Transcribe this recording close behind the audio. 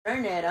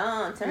Turn it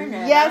on.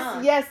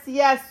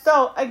 Yes.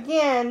 So,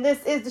 again,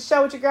 this is the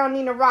show with your girl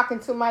Nina rocking.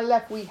 To my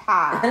left, we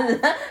have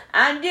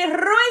Angie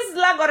Ruiz,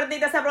 la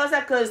gordita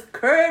sabrosa, because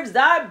curves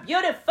are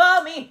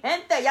beautiful, mi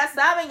gente. Ya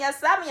saben,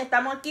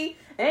 estamos aquí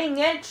en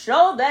el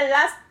show de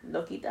las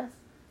loquitas.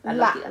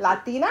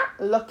 Latina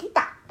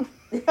Loquita.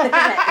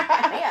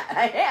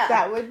 Yeah.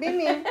 That would be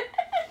me.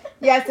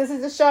 Yes, this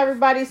is the show,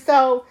 everybody.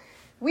 So,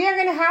 we are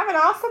going to have an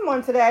awesome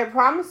one today. I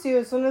promise you,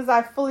 as soon as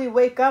I fully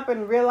wake up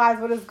and realize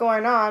what is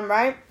going on,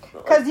 right?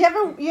 Because you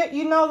know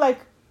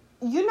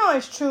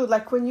it's true.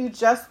 Like, when you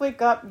just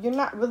wake up, you're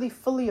not really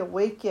fully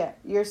awake yet.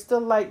 You're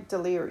still, like,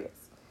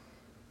 delirious.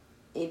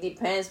 It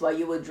depends what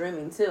you were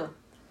dreaming, too.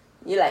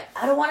 You're like,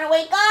 I don't want to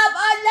wake up.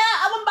 Oh, no,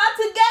 I'm about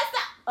to get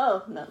that.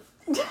 Oh, no.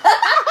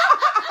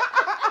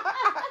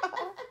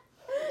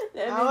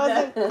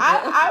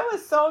 I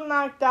was so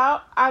knocked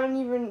out, I don't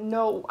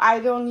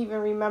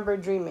even remember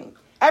dreaming.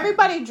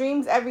 Everybody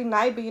dreams every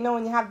night, but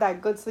when you have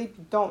that good sleep,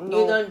 you don't know.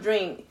 You don't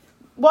dream.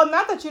 Well,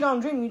 not that you don't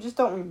dream, you just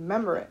don't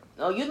remember it.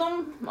 Oh, you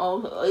don't?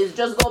 Oh, it's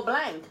just go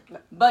blank.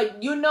 But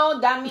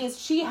that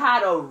means she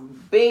had a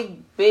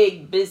big,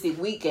 busy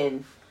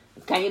weekend.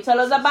 Can you tell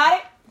us about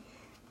it?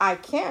 I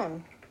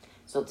can.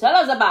 So tell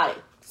us about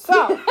it.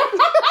 So,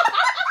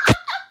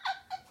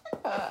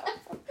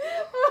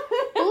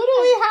 who do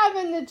we have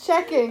in the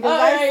check-in?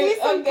 Because I see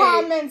some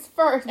comments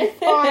first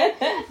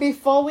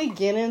before we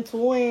get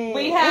into it.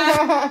 We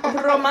have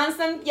Román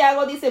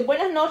Santiago dice,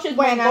 buenas noches,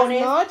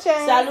 bombones.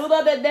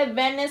 Saludos desde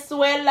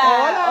Venezuela.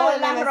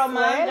 Hola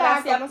Román,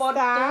 gracias por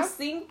tu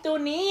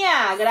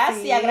sintonía.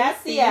 Gracias. Sí,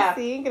 gracias.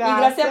 Y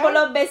gracias por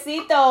los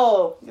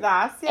besitos.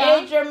 Gracias.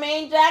 Hey,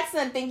 Jermaine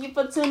Jackson, thank you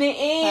for tuning in.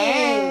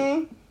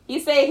 Hey. He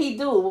said he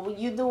do.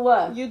 You do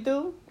what? You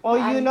do? Or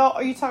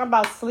are you talking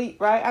about sleep,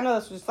 right? I know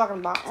that's what you're talking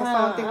about. That's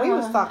the only thing we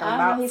was talking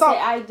about. He said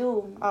I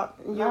do.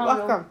 You're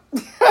welcome.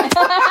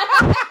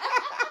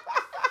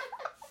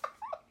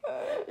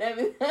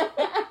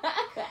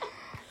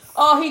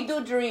 Oh, he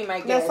do dream, I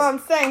guess. That's what I'm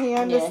saying. He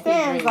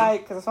understands, yeah,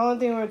 because that's the only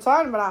thing we were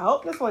talking about. I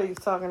hope that's what he's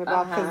talking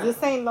about, because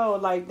this ain't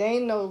they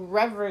ain't no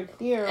reverend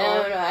here.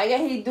 No, I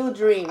guess he do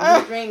dream.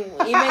 He dream,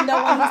 even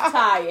though when he's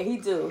tired, he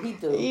do.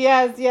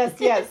 Yes.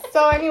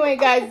 So anyway,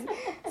 guys,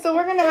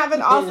 we're going to have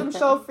an awesome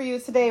show for you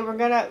today. We're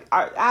going to,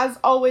 as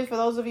always, for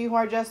those of you who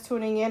are just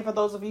tuning in, for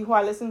those of you who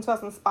are listening to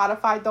us on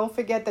Spotify, don't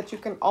forget that you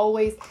can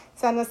always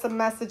send us a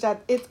message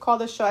at It's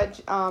Called a Show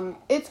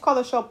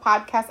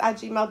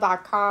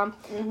podcast@gmail.com,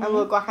 and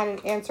we'll go ahead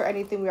and answer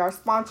anything. We are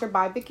sponsored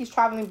by Vicky's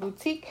Traveling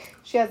Boutique.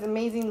 She has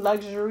amazing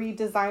luxury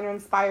designer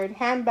inspired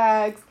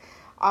handbags,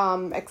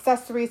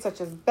 accessories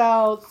such as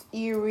belts,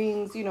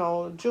 earrings,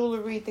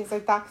 jewelry, things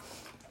like that,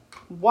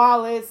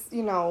 wallets,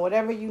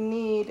 whatever you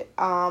need,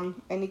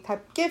 any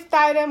type of gift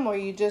item, or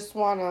you just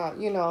want to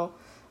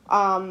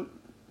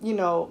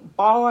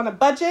ball on a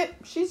budget.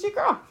 She's your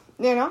girl.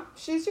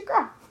 She's your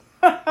girl.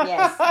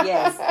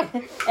 Yes.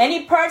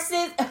 Any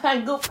purses,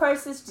 good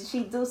purses,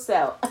 she do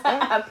sell.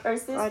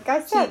 Purses, like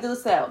I said, she do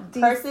sell.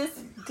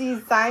 Purses,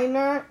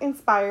 designer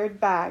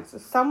inspired bags.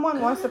 If someone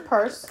wants a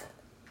purse,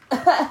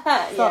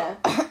 a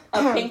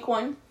pink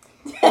one.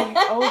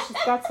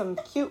 She's got some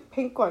cute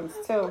pink ones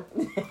too.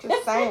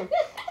 Just saying.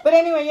 But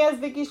anyway, yes,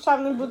 Vicky's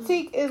Traveling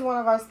Boutique is one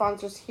of our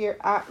sponsors here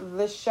at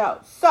the show.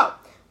 So,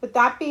 with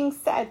that being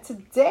said,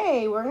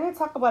 today we're going to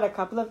talk about a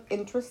couple of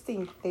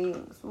interesting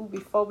things.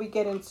 Before we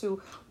get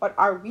into what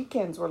our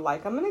weekends were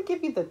like, I'm going to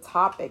give you the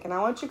topic, and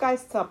I want you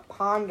guys to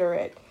ponder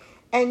it.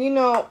 And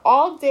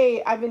all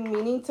day I've been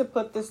meaning to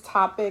put this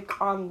topic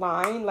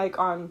online, like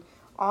on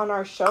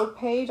our show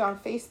page on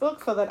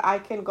Facebook, so that I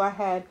can go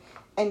ahead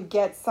and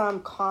get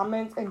some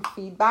comments and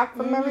feedback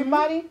from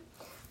everybody.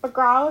 But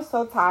girl, I was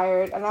so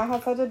tired, and I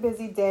had such a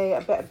busy day,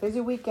 a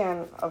busy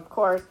weekend, of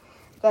course,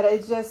 that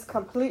it just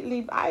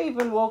completely, I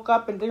even woke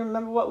up and didn't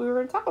remember what we were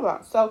going to talk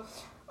about. So,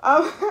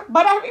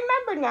 but I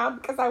remember now,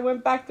 because I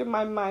went back to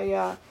my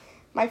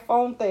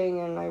phone thing,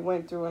 and I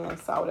went through and I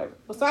saw whatever.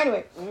 So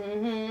anyway.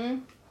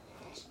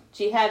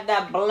 She had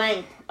that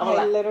blank.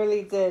 I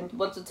literally did.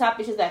 But the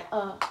topic, she's like,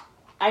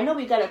 I know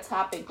we got a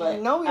topic, but I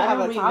don't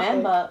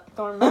remember.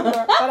 Don't remember,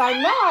 but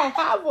I know I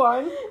have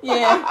one.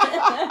 Yeah.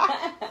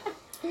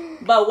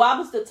 But what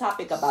was the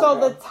topic about? So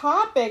the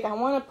topic, I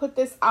want to put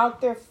this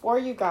out there for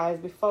you guys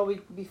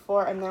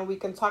before, and then we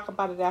can talk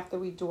about it after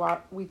we do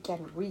our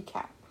weekend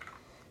recap.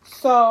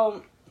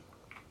 So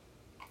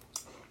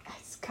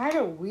it's kind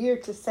of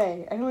weird to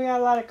say. I know we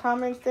got a lot of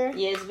comments there.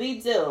 Yes,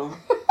 we do.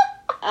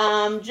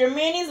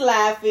 Jermaine is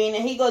laughing,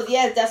 and he goes,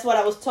 yes, that's what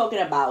I was talking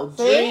about.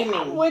 See? Dreaming.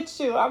 I'm with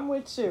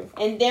you.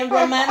 And then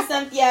Román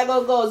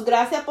Santiago goes,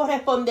 gracias por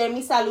responder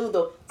mi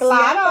saludo.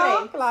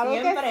 Claro,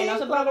 siempre, que sí, no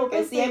se claro preocupe,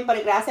 que sí.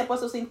 siempre. Gracias por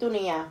su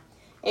sintonía.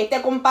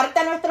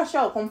 Comparta nuestro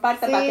show,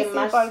 comparta para que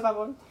más. Por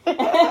favor.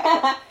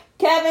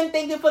 Kevin,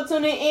 thank you for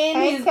tuning in.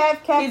 Hey, his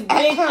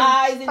big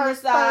eyes in the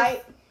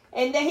side.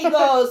 And then he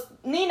goes,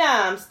 Nina,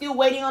 I'm still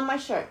waiting on my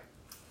shirt.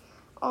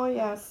 Oh,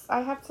 yes. I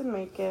have to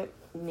make it.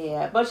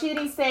 Yeah, but she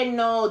didn't say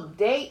no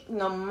date,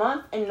 no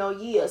month, and no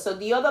year. So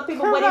the other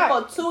people Correct.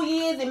 waiting for 2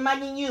 years,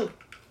 imagine you.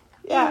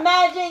 Yeah.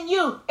 Imagine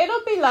you.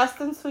 It'll be less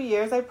than 2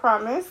 years, I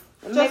promise.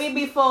 Maybe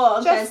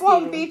before. Just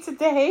won't be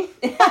today.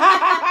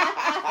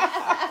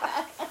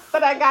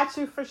 But I got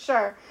you for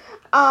sure.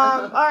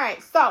 All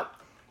right. So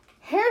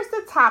here's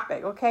the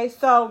topic. Okay.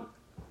 So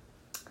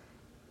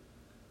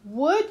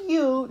would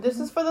you, this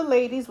is for the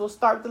ladies. We'll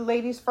start with the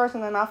ladies first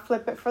and then I'll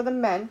flip it for the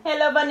men.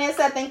 Hello,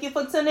 Vanessa. Thank you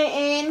for tuning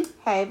in.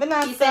 Hey,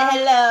 Vanessa. She said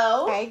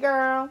hello. Hey,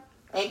 girl.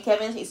 And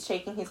Kevin, he's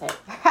shaking his head.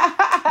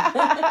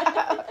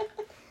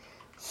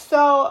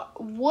 So,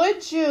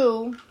 would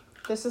you,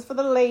 this is for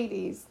the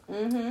ladies,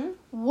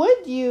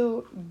 would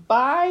you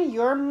buy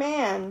your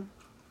man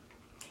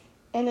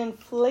an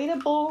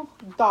inflatable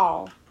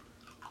doll?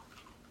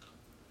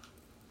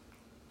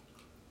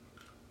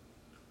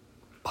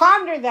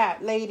 Ponder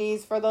that,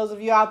 ladies, for those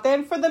of you out there.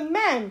 And for the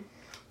men,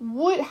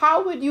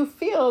 how would you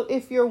feel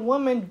if your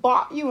woman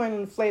bought you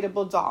an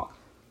inflatable doll?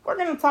 We're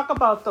going to talk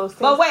about those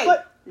things. But wait,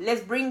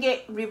 let's bring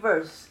it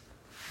reverse.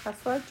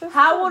 That's what I just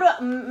How would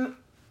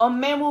a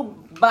man will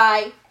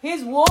buy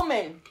his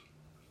woman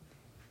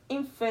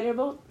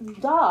inflatable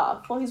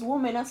doll for his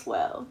woman as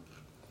well?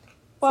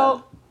 Well,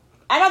 so,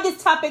 I know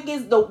this topic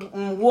is the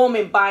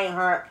woman buying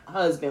her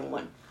husband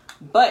one,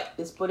 but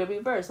let's put it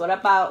reverse. What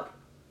about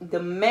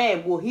the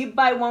man? Will he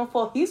buy one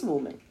for his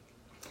woman?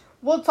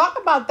 We'll talk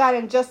about that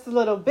in just a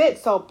little bit.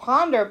 So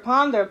ponder.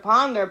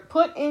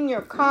 Put in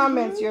your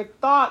comments, your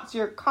thoughts,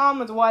 your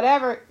comments,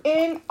 whatever,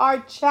 in our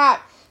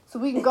chat. So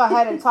we can go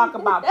ahead and talk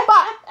about it.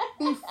 But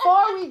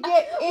before we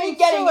get into we're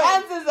getting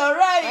answers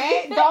already.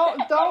 Right?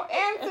 Don't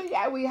answer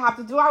yet. We have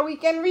to do our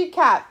weekend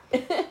recap.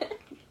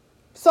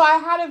 So I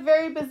had a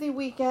very busy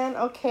weekend.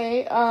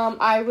 Okay.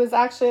 I was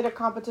actually at a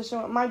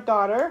competition with my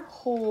daughter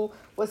who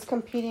was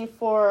competing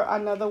for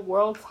another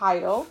world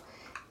title.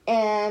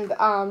 And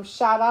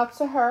shout out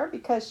to her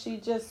because she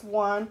just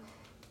won.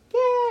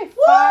 Yay!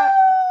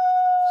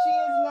 She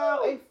is now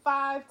a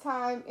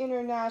 5-time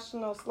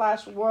international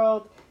 /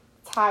 world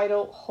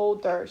title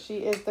holder. She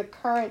is the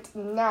current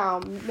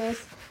now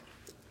Miss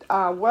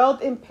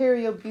World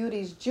Imperial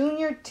Beauties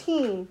Junior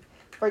Teen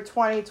for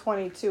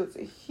 2022. It's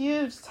a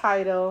huge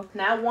title.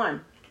 Not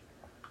 1,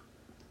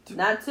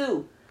 not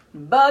 2,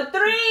 but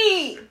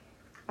 3.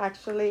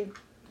 Actually,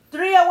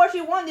 3 awards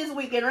she won this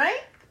weekend,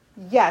 right?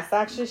 Yes,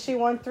 actually she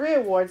won 3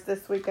 awards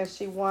this weekend.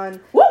 She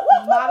won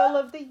Model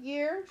of the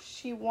Year.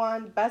 She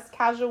won Best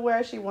Casual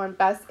Wear. She won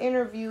Best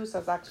Interview. So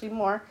it's actually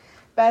more.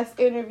 Best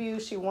Interview.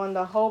 She won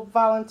the Hope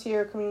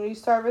Volunteer Community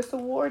Service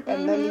Award.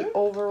 And then the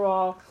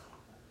overall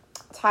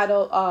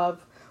title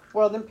of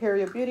World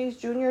Imperial Beauties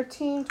Junior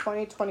Teen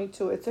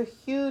 2022. It's a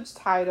huge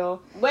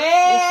title.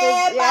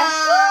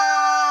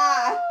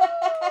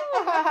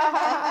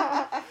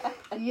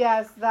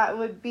 Yes, that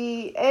would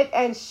be it.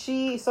 And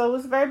so it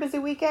was a very busy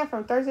weekend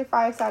from Thursday,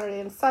 Friday, Saturday,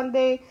 and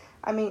Sunday.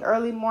 I mean,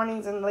 early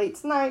mornings and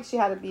late nights. She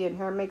had to be in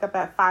hair and makeup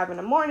at 5 in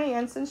the morning.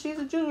 And since she's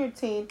a junior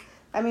teen,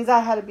 that means I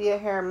had to be in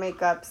hair and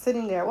makeup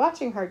sitting there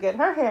watching her get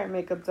her hair and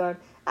makeup done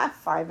at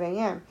 5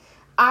 a.m.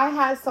 I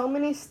had so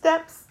many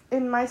steps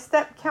in my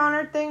step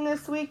counter thing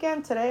this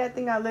weekend. Today, I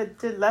think I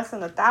did less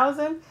than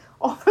 1,000.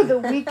 Over the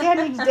weekend,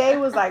 each day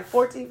was like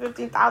 14,000,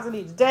 15,000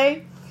 each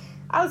day.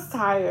 I was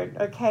tired,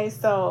 okay?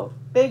 So,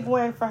 big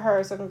win for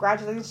her. So,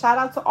 congratulations. Shout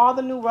out to all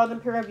the new World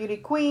Imperial Beauty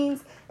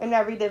queens in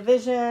every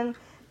division.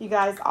 You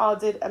guys all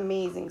did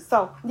amazing.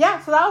 So,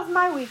 yeah. So, that was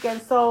my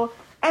weekend. So,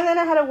 and then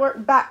I had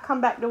to come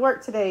back to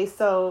work today.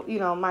 So, you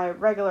know, my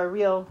regular,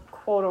 real,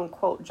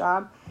 quote-unquote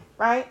job,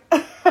 right?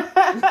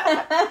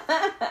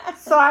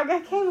 So,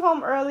 I came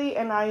home early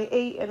and I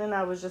ate and then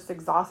I was just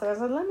exhausted. I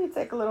said, let me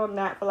take a little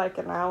nap for like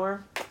an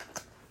hour.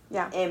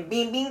 Yeah. And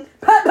bing, bing,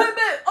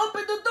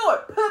 open the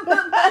door.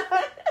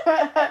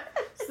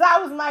 So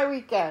that was my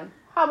weekend.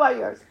 How about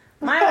yours?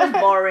 Mine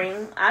was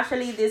boring.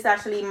 Actually, this is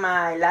actually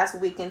my last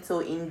weekend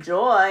to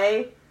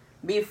enjoy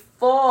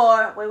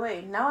before.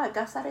 Wait. Now I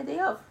got Saturday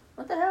off.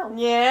 What the hell?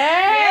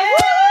 Yeah.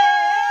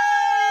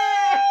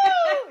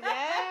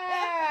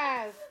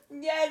 Yes.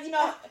 Yes, you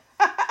know,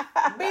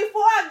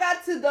 before I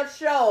got to the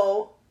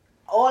show,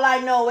 all I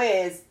know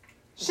is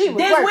this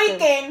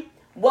weekend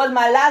was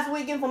my last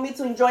weekend for me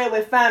to enjoy it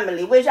with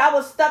family, which I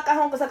was stuck at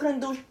home because I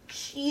couldn't do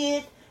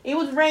shit. It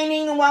was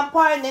raining in one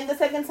part, and then the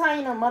second time,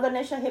 you know, Mother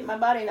Nature hit my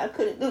body, and I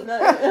couldn't do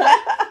nothing.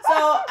 So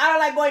I don't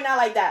like going out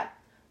like that.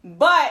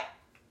 But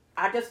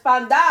I just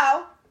found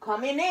out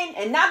coming in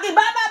and knocking,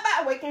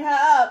 waking her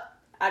up.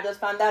 I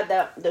just found out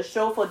that the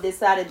show for this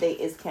Saturday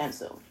is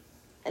canceled,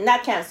 and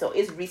not canceled,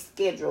 it's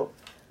rescheduled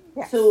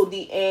to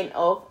the end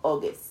of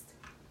August.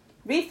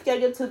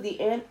 Rescheduled to the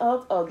end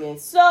of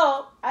August.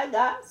 So I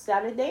got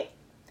Saturday.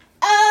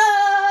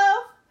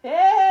 Oh,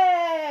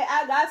 hey,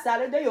 I got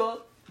Saturday off.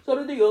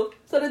 Saturday off.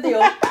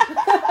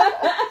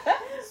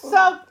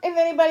 So, if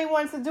anybody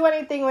wants to do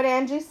anything with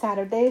Angie,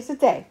 Saturday is the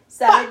day.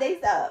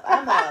 Saturday's up.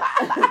 I'm up.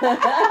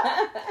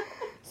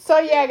 So,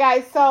 yeah,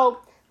 guys.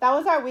 So, that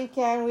was our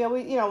weekend. We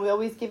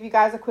always give you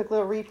guys a quick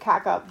little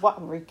recap of what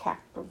recap.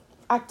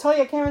 I told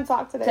you I can't even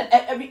talk today.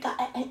 I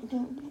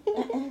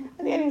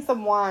need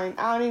some wine.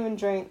 I don't even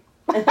drink.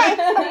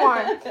 Come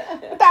on.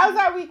 But that was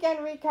our weekend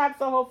recap.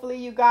 So hopefully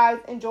you guys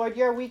enjoyed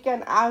your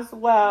weekend as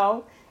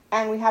well.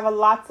 And we have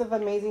lots of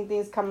amazing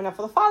things coming up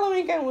for the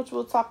following weekend, which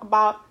we'll talk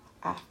about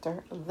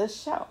after the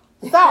show.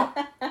 So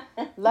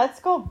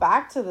let's go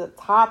back to the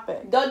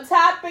topic. The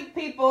topic,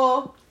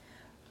 people.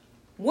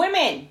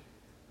 Women,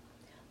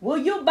 will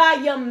you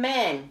buy your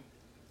man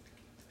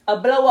a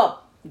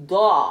blow-up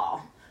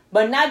doll?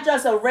 But not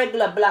just a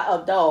regular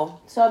blow-up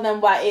doll. Tell them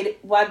what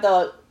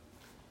the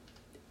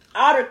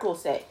article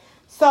said.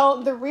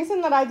 So the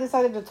reason that I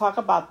decided to talk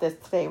about this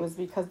today was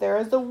because there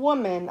is a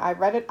woman, I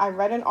read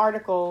an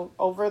article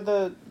over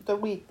the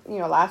week,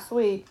 last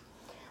week,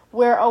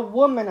 where a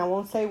woman, I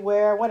won't say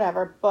where,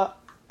 whatever, but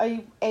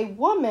a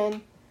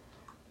woman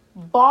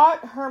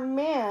bought her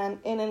man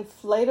an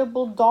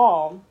inflatable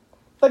doll.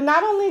 But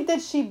not only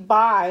did she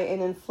buy an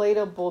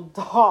inflatable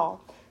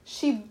doll,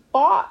 she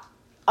bought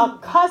a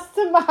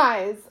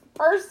customized,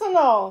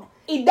 personal,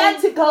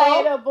 identical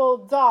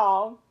inflatable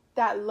doll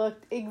that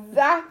looked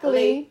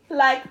exactly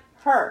like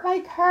her.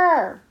 Like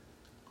her.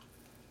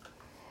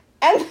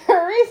 And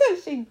the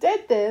reason she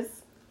did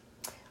this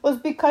was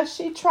because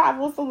she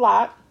travels a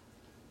lot,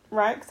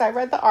 right? Because I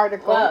read the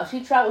article. Well,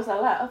 she travels a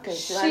lot. Okay,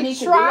 so she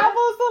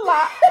travels a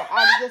lot.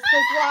 This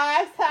is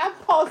why I'm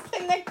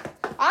posting it.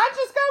 I'm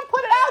just going to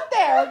put it out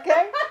there,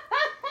 okay?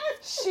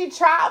 She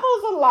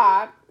travels a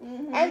lot,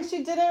 and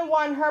she didn't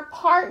want her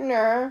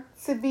partner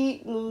to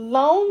be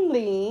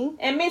lonely.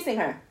 And missing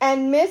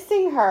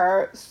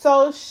her.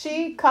 So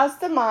she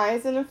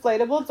customized an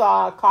inflatable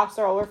doll. It cost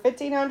her over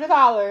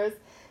 $1,500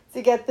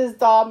 to get this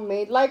doll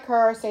made like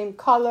her. Same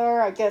color,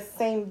 I guess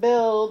same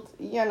build,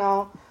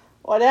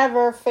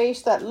 whatever,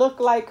 face that looked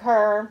like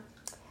her.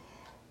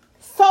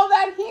 So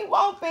that he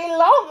won't be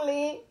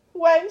lonely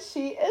when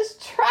she is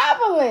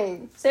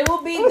traveling. So it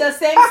will be the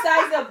same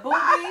size of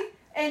booty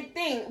and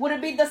thing. Would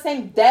it be the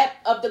same depth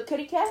of the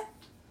kitty cat?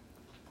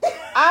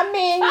 I don't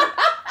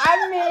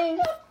know.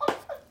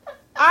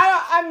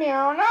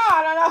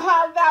 I don't know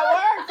how that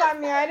works.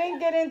 I didn't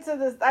get into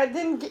this. It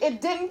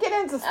didn't get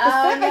into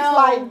specifics.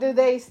 Like, do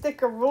they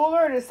stick a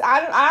ruler?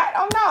 I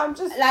don't know. I'm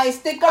just like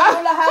stick a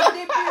ruler. How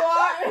deep you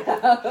are?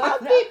 How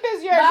deep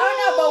is your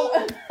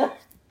knee?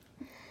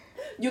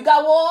 You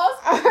got walls?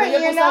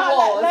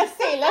 Walls? Let's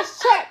see. Let's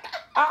check.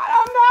 I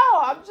don't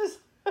know. I'm just.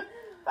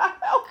 I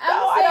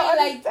don't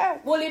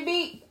understand. Will it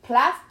be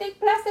plastic,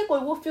 or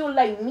it will feel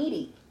like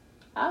meaty?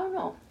 I don't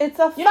know. It's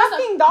a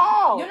fucking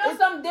doll.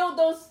 Some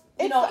dildos.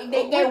 They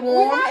get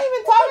warm. We're not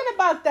even talking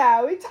about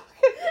that. We're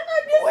talking.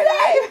 I'm just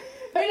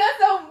saying.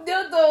 Some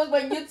dildos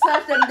when you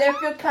touch them, they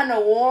feel kind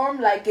of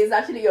warm, like it's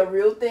actually a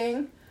real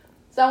thing.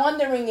 So I'm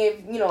wondering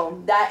if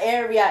that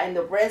area and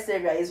the breast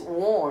area is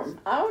warm.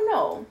 I don't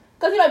know.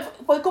 Because,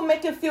 it could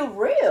make it feel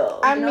real.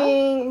 I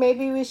mean,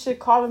 maybe we should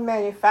call the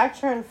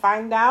manufacturer and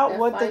find out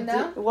what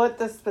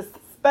the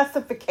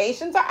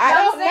specifications are. I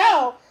don't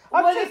know.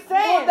 I'm just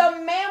saying. Well, the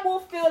man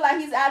will feel like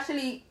he's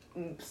actually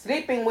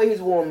sleeping with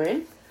his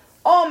woman.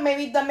 Or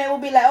maybe the man will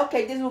be like,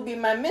 okay, this will be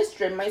my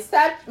mistress, my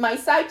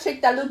side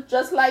chick that looks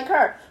just like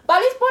her. But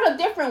at least put a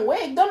different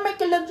wig. Don't make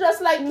it look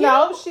just like you.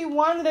 No, she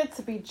wanted it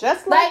to be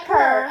just like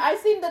her. I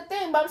seen the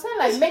thing, but I'm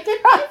saying, make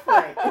it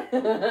different.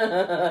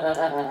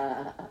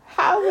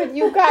 How would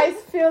you guys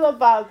feel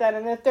about that?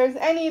 And if there's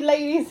any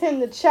ladies in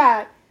the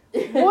chat,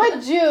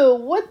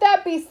 would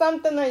that be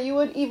something that you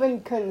would even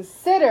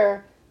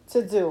consider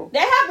to do? They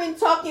have been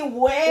talking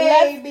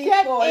way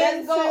before.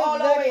 Let's go all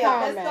the way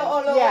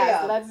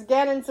up. Let's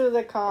get into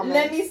the comments.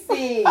 Let me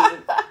see.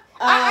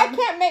 I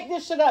can't make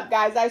this shit up,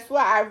 guys. I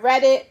swear, I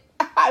read it.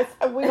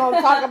 We're going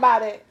to talk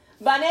about it.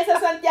 Vanessa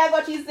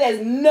Santiago, she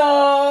says,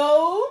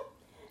 no.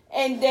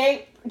 And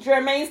then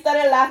Jermaine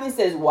started laughing and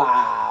says,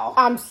 wow.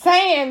 I'm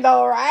saying,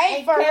 though,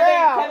 right?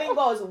 And Kevin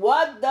goes,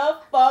 what the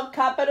fuck,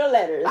 capital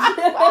letters.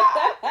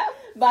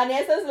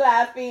 Vanessa's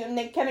laughing, and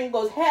then Kevin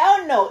goes,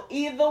 hell no,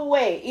 either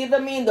way. Either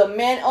mean the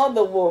man or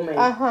the woman.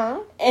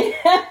 Uh-huh. And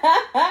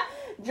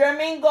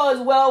Jermaine goes,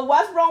 well,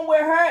 what's wrong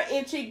with her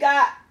if she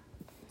got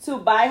to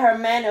buy her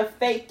man a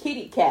fake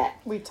kitty cat?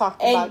 We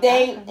talked about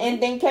that. Mm-hmm.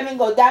 And then Kevin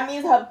goes, that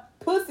means her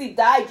pussy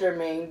died,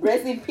 Jermaine.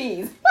 Rest in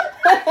peace.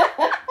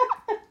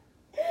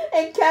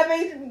 And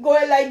Kevin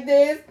going like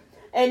this.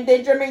 And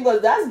then Jermaine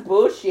goes, that's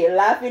bullshit,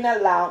 laughing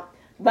aloud.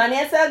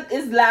 Vanessa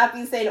is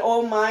laughing, saying,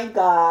 oh my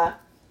God.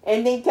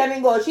 And then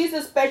Kevin goes, she's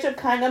a special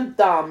kind of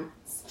dumb,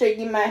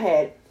 shaking my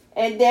head.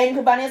 And then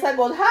Vanessa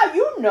goes, how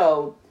you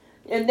know?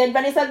 And then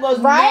Vanessa goes,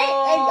 right?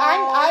 No. And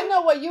I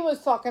know what you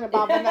was talking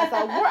about, Vanessa.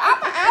 I'm going to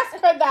ask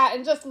her that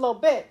in just a little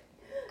bit.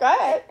 Go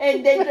ahead.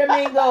 And then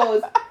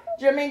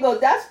Jermaine goes,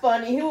 that's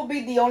funny. He will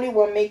be the only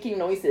one making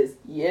noises.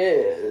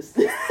 Yes.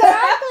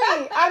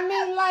 Exactly. I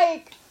mean,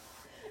 like,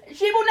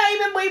 she will not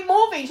even be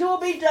moving. She will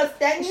be just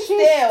standing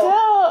still.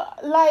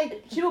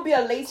 She will be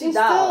a lazy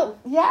doll.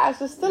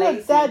 She's still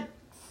lazy. A dead,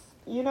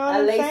 you know what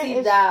I'm saying? A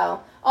lazy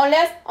doll.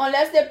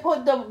 Unless they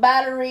put the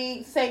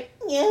battery, say,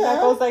 yeah.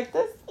 That goes like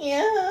this?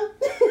 Yeah.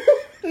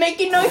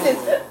 Making noises.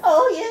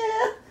 Oh,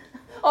 yeah.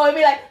 Or it'd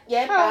be like,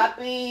 yeah,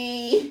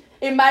 papi.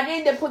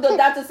 Imagine they put the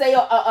dot to say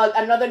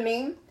another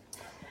name.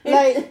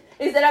 Like,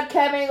 Instead of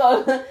Kevin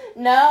goes,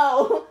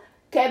 no,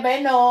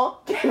 Kevin, no.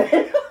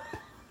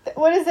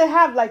 What does it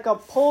have? Like a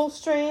pull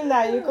string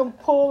that you can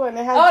pull and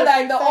it has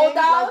like the old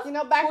dolls? Like, you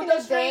know, back in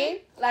the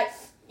day? Like,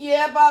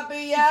 yeah,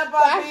 papi, yeah,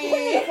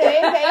 papi.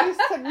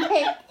 Back in the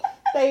day,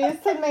 they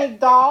used to make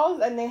dolls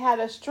and they had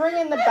a string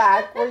in the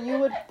back where you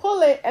would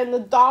pull it and the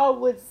doll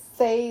would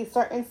say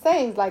certain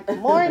sayings like good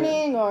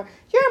morning or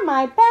you're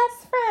my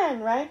best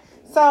friend, right?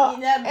 So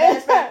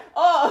best friend.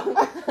 Oh, you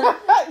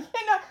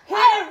know, hit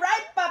it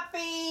right,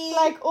 papi.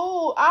 Like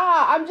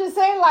I'm just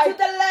saying, like to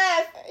the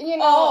left. You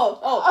know.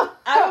 Oh,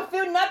 I don't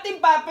feel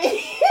nothing,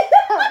 papi.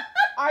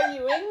 Are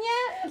you in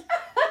yet?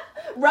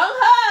 Wrong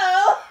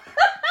hole.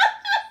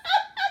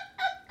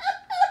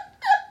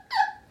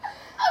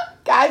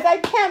 Guys, I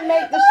can't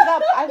make this shit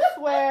up. I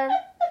swear.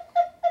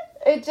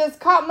 It just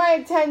caught my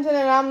attention,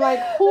 and I'm like,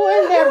 who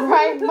in their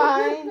right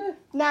mind?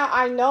 Now,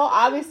 I know,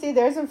 obviously,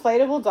 there's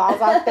inflatable dolls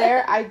out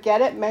there. I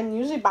get it. Men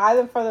usually buy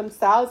them for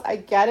themselves. I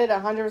get it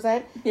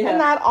 100%. Yeah. And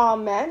not all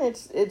men.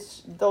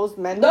 It's those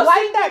men who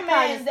like that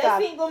kind of stuff.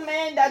 Those single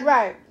men that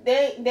right.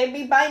 They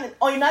be buying it.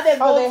 Or, you know, they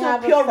go to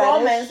Pure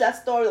Romance, that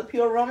store, the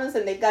Pure Romance,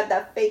 and they got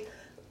that fake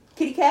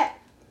kitty cat.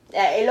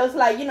 It looks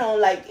like, you know,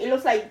 it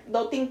looks like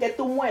those things que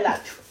tú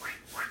muelas.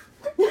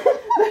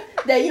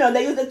 They, you know,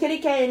 they use the kitty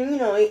cat and, you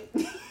know...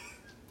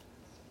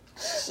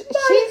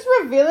 She's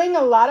revealing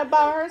a lot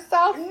about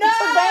herself. No,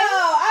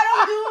 I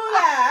don't do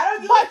that. I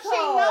don't use But she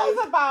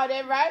knows about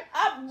it, right?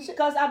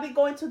 Because I'll be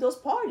going to those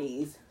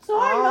parties. So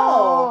I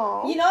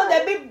know. You know,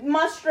 they be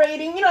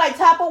demonstrating, you know, like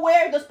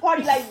Tupperware, those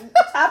parties like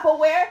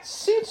Tupperware.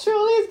 She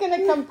truly is going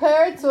to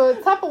compare it to a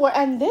Tupperware.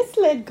 And this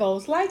lid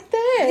goes like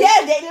this.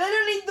 Yeah, they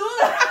literally do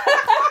that.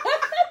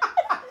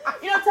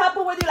 You know,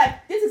 Tupperware, they're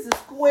like, this is a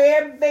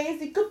square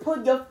base. You could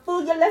put your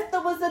food, your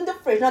leftovers in the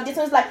fridge. Now, this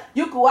one's like,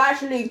 you could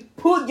actually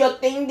put your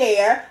thing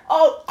there.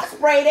 Oh,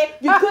 sprayed it.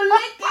 You could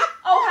lick it.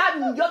 Oh,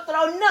 have your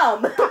throat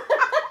numb.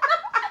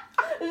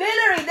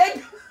 Literally,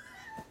 they...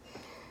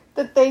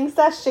 The things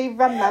that she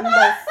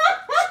remembers.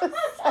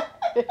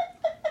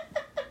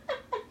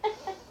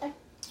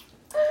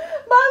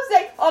 Mom's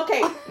like,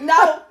 okay,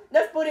 now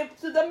let's put it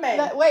to the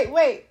men.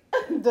 Wait.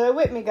 Do it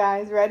with me,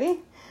 guys. Ready?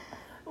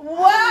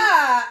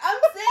 Wow, I'm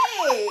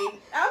saying.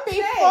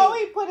 Before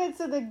we put it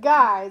to the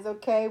guys,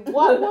 okay,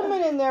 what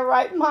woman in their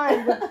right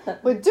mind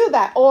would do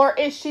that? Or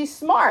is she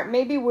smart?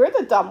 Maybe we're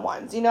the dumb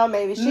ones. You know,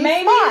 maybe she's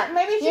smart.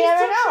 Maybe she's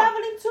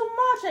traveling too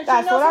much and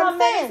that's she knows how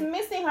man is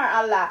missing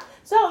her a lot.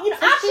 So, you know,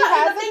 I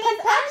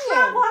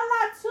travel a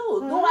lot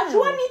too.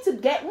 Do I need to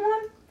get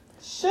one?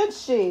 Should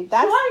she? Do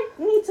I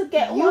need to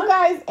get one? You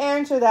guys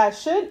answer that.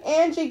 Should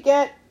Angie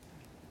get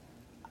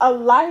a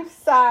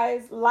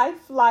life-size,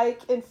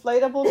 lifelike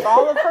inflatable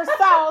doll of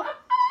herself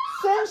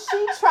since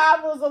she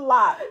travels a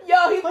lot?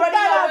 Yo, he's running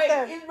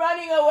away.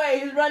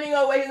 He's running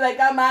away. He's like,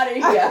 I'm out of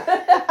here.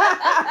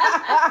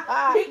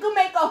 He could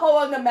make a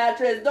hole in the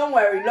mattress. Don't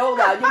worry. No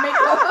doubt. You make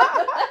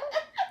a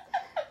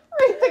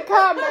Read the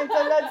comments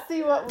and let's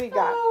see what we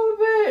got. Oh,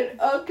 man.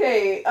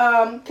 Okay.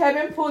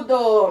 Kevin put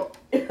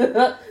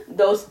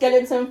those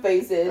skeleton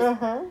faces.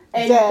 Uh-huh.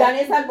 And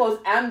Vanessa goes,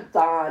 I'm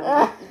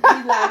done.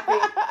 He's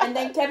laughing. And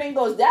then Kevin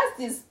goes, that's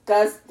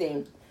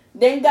disgusting.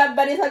 Then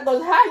Vanessa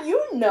goes, how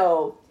you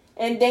know?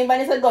 And then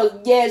Vanessa goes,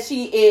 yeah,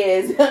 she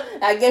is.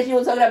 I guess she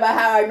was talking about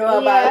how I know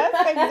about it.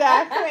 Yes,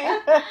 exactly.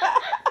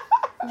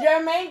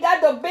 Jermaine got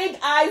the big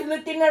eyes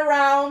looking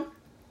around.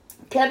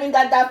 Kevin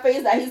got that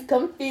face that he's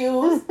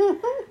confused.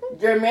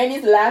 Jermaine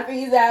is laughing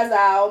his ass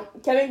out.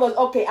 Kevin goes,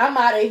 okay, I'm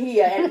out of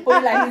here. And put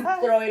it like he's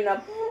throwing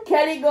up.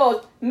 Kelly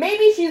goes,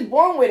 maybe she's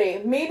born with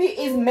it. Maybe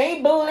it's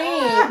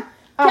Maybelline.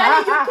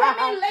 Kelly, you came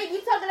in late.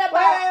 You talking about...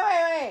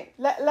 Wait.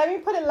 Let me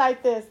put it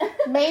like this.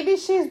 Maybe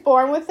she's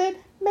born with it.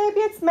 Maybe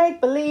it's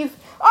make-believe.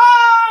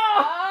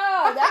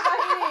 Oh, that's what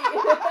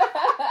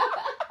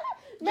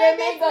he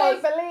Maybe it's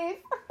make-believe.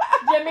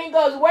 Jermaine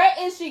goes, where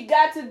is she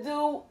got to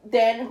do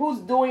then? Who's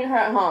doing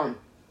her,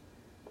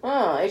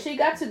 huh? If she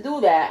got to do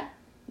that,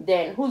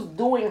 then who's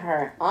doing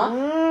her, huh?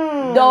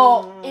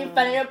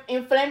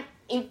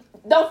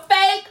 The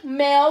fake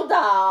male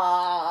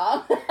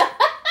doll.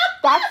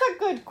 That's a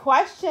good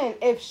question.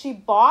 If she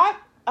bought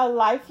a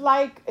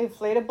lifelike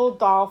inflatable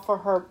doll for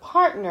her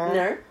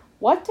partner,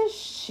 what does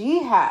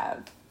she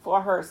have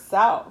for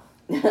herself?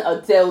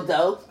 A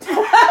dildo.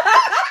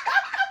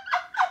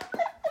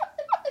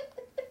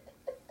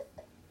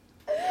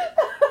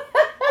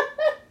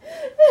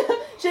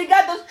 She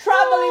got those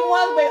traveling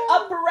ones with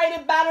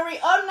operated battery.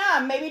 Oh, nah,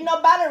 maybe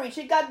no battery.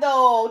 She got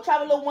the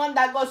traveling one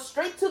that goes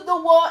straight to the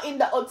wall in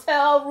the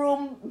hotel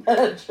room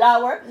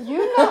shower. You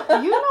know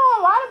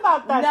a lot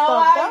about that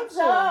stuff, don't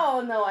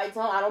you? No, I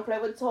don't. I don't play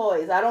with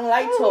toys. I don't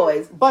like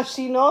toys. But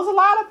she knows a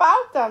lot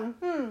about them.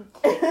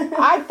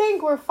 I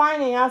think we're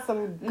finding out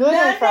some good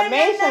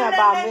information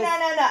about this.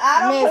 No. I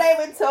don't play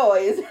with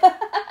toys.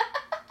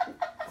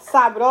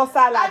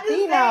 Sabrosa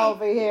Latina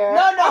over here.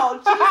 No,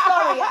 true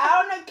story. I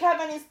don't know if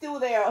Kevin is still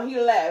there or he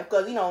left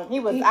because, you know. He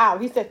was out.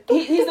 He said.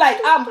 He's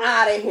like, I'm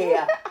out of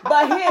here.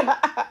 But him,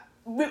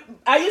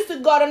 I used to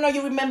go, I don't know,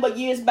 you remember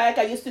years back,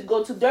 I used to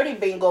go to Dirty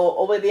Bingo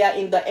over there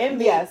in the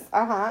MB. Yes,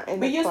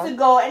 We used to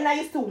go, and I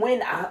used to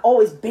win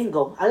always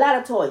bingo, a lot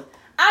of toys.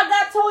 I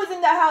got toys in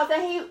the house,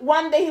 and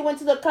one day he went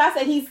to the class,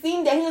 and he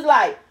seen that, he was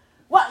like,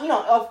 well, you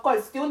know, of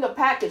course, still in the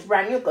package,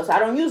 brand new, because I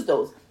don't use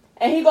those.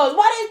 And he goes,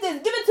 what is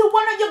this? Give it to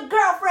one of your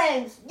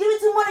girlfriends. Give it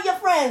to one of your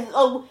friends.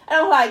 Oh, and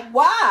I'm like,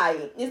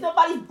 why? It's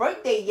nobody's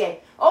birthday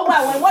yet. Oh,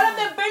 well, when one of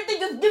their birthday,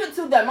 just give it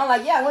to them. I'm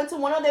like, yeah, I went to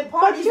one of their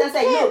parties and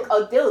said, look,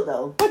 a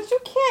dildo. But you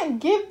can't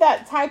give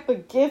that type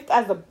of gift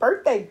as a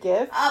birthday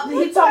gift.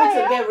 He told me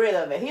to get rid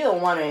of it. He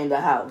don't want it in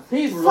the house.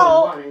 He's really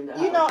want it in the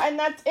house. You know, and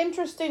that's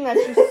interesting that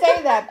you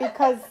say that,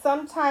 because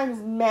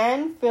sometimes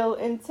men feel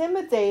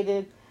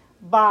intimidated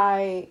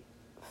by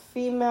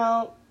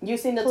female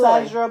using the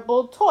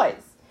pleasurable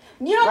toys.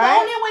 You know, right? The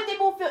only way they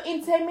will feel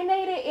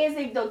intimidated is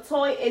if the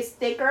toy is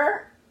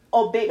thicker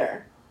or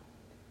bigger.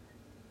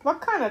 What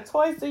kind of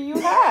toys do you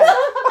have? I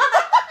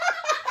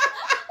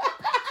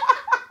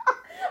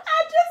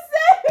just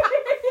said.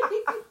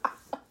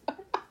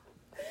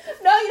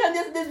 No, you know,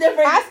 this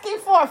different. Asking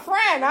for a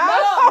friend,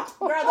 huh?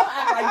 No, girl, don't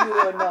act like you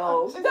don't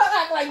know. Don't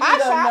act like you don't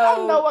know. I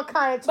don't know what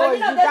kind of toys but, you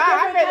know, got.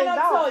 I really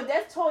don't. Toy.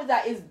 There's toys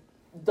that is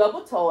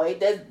double toy.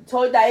 There's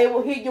toy that it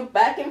will hit you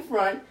back and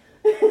front.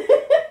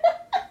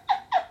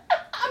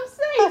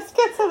 Let's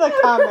get to the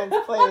comments,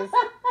 please.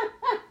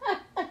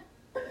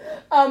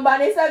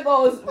 Vanessa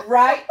goes,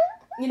 right,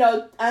 you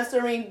know,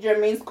 answering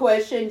Jermaine's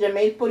question.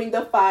 Jermaine's putting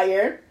the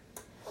fire.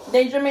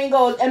 Then Jermaine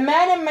goes, and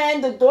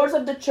man, the doors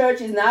of the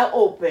church is now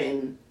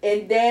open.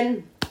 And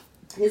then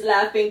he's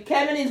laughing.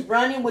 Kevin is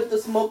running with the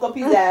smoke up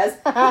his ass.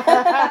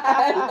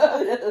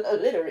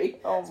 Literally.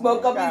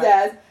 Smoke up his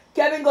ass.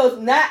 Kevin goes,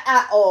 not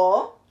at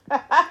all.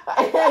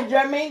 And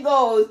Jermaine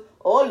goes,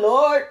 oh,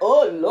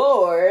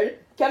 Lord.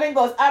 Kevin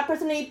goes, I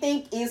personally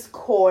think it's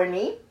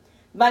corny.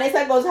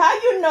 Vanessa goes, how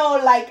you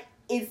know, like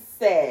it's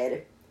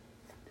said?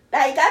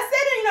 Like I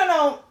said it, you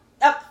know,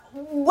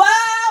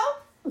 well,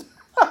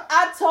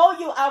 I told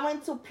you I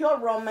went to pure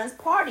romance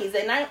parties.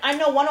 And I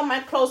know one of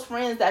my close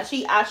friends that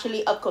she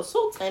actually a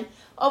consultant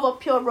of a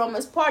pure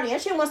romance party.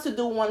 And she wants to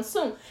do one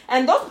soon.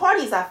 And those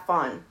parties are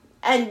fun.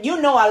 And you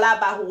know a lot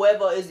about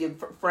whoever is your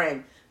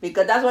friend.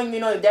 Because that's when you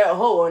know if they're a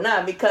hoe or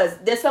not. Because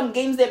there's some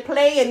games they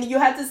play and you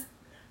have to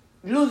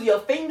lose your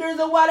fingers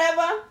or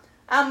whatever.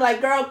 I'm like,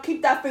 girl,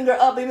 keep that finger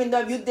up even though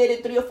you did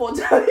it 3 or 4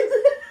 times.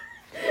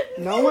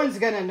 No one's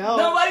gonna know.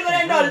 Nobody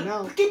gonna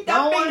know. Keep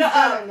that finger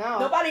up. Know.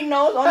 Nobody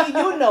knows. Only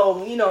you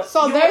know. You know.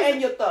 So you and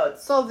your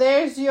thoughts. So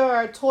there's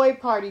your toy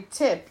party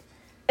tip.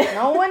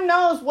 No one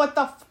knows what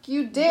the fuck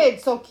you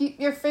did. So keep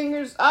your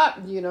fingers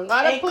up. You don't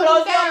gotta put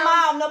close them down. Your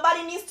mouth.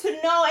 Nobody needs to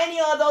know any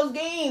of those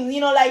games.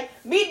 You know, like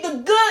be the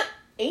good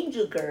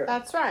angel girl.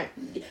 That's right.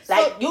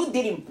 Like you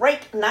didn't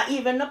break not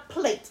even a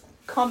plate.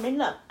 Coming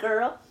up,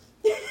 girl.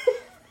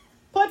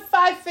 Put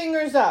 5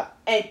 fingers up.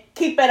 And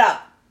keep it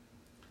up.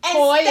 And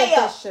toy stay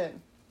edition.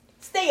 Up.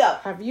 Stay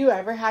up. Have you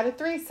ever had a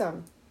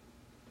threesome?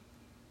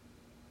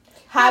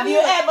 Have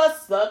you ever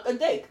sucked a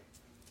dick?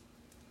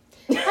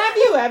 Have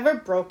you ever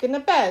broken a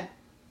bed?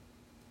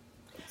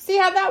 See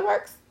how that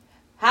works?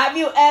 Have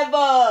you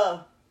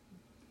ever...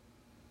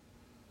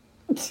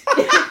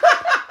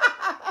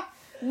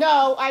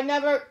 No, I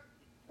never...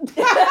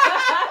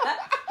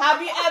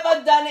 Have you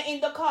ever done it in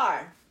the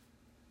car?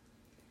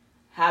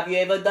 Have you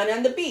ever done it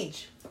on the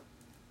beach?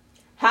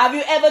 Have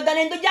you ever done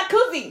it in the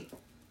jacuzzi?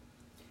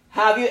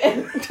 Have you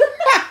ever... You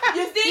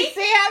see? You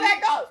see how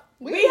that goes?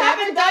 We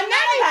haven't done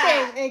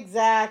anything.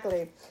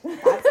 Exactly.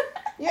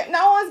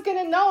 No one's going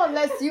to know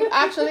unless you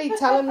actually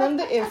telling them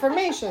the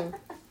information.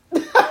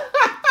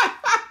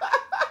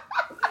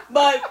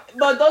 But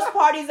those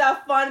parties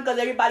are fun because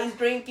everybody's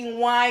drinking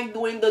wine,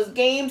 doing those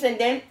games, and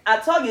then I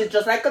told you it's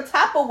just like a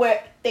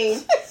Tupperware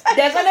thing.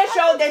 They're gonna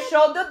show the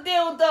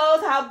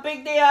dildos, how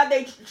big they are.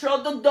 They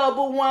show the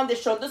double one, they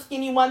show the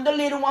skinny one, the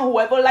little one,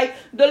 whoever like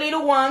the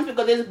little ones,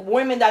 because there's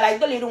women that like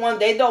the little ones.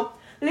 They don't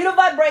little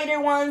vibrator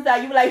ones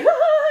that you like,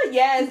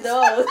 yes,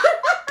 those.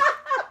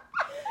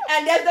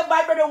 And there's the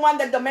vibrator one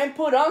that the man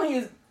put on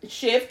his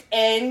shift,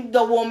 and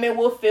the woman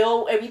will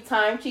feel every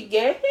time she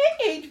get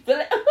hit, feel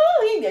like,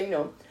 you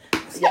know.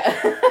 Yeah.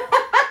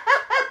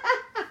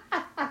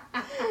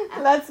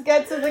 Let's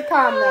get to the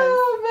comments.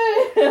 Oh,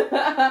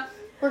 man.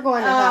 We're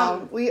going to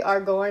hell. We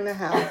are going to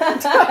hell.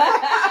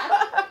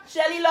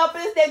 Shelly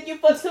Lopez, thank you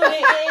for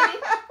tuning in.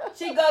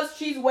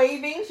 She's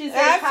waving. She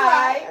says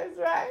hi. Right, that's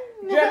right.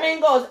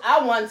 Jermaine goes, I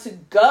want to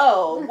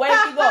go. Where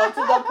she go? To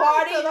the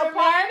party? To the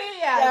party?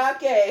 Yeah.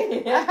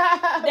 Okay.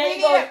 There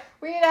you go.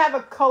 We need to have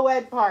a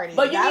co-ed party.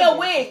 But you need a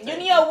wig. You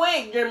need a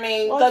wig,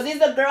 Jermaine, because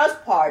it's a girls'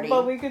 party.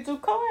 But we could do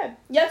co-ed.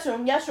 Yeah,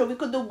 true. Yeah, sure. We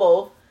could do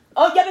both.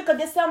 Oh, yeah, because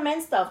they sell men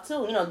stuff,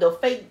 too. You know, the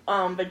fake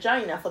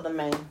vagina for the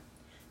men.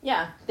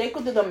 Yeah, they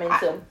could do the men,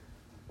 too.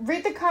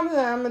 Read the comments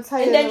and I'm going to tell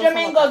you. And then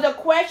Jermaine goes, the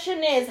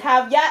question is,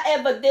 have y'all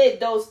ever did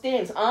those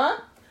things,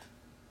 huh?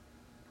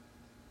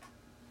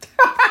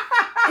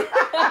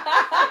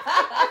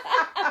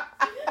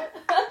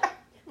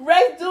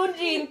 Rex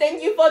Dunjin,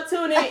 thank you for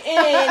tuning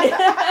in.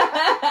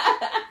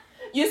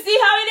 You see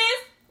how it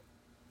is?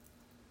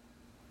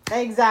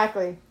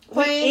 Exactly.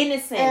 Plain we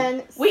innocent.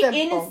 And we simple.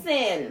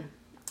 Innocent.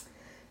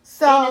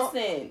 So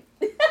innocent.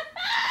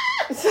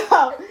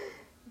 So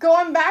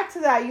going back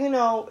to that, you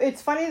know,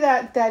 it's funny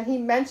that he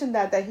mentioned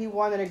that he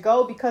wanted to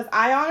go, because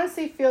I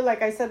honestly feel,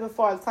 like I said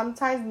before,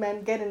 sometimes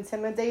men get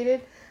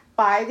intimidated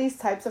by these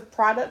types of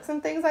products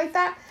and things like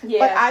that. Yeah.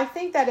 But I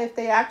think that if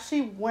they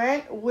actually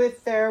went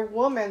with their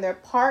woman, their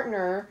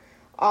partner,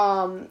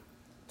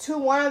 to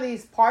one of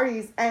these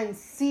parties and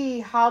see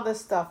how the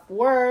stuff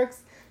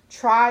works,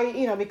 try,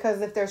 you know,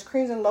 because if there's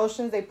creams and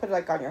lotions, they put it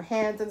like on your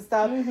hands and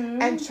stuff,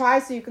 and try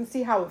so you can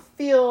see how it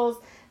feels.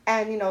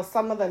 And, you know,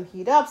 some of them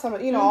heat up, some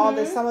of, you know, all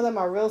this, some of them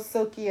are real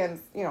silky and,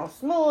 you know,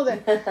 smooth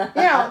and,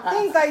 you know,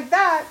 things like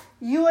that.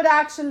 You would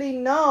actually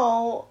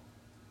know,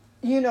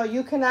 you know,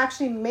 you can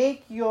actually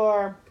make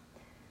your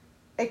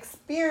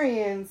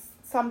experience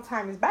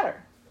sometimes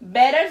better.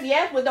 Better,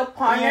 yes, with a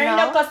partner, you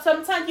know, because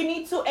sometimes you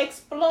need to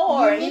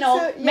explore, make it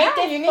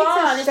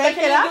fun,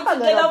 especially if you're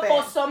together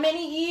for so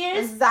many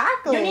years.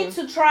 Exactly. You need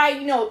to try,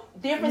 you know,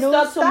 different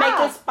stuff to make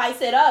it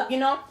spice it up, you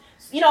know,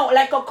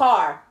 like a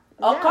car.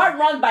 A car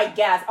runs by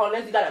gas,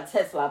 unless you got a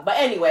Tesla. But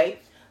anyway,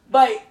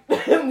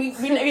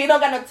 we don't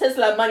got no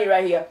Tesla money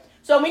right here.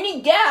 So we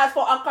need gas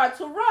for our car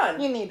to run.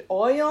 You need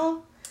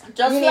oil.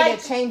 Just you need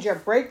to change your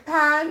brake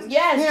pads.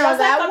 Yes, you know, just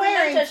that like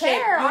wear and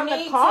tear on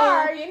the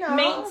car, you know.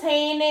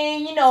 Maintain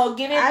it, you know,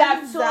 give it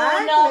that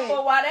tune up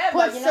or whatever.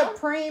 Put you know?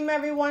 Supreme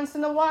every once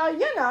in a while,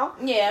 you know.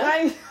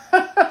 Yeah.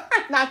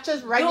 Like, not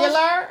just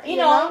regular, you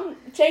know.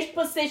 Change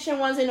position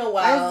once in a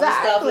while.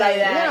 Exactly. Stuff like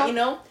that, you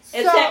know.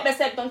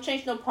 Except don't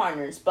change no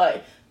partners,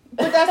 But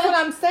that's what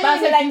I'm saying.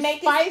 But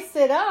if you spice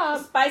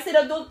it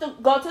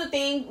up. Go to the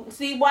thing,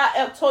 see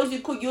what toys you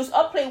could use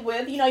or play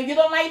with. You know, if you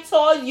don't like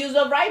toys, use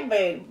a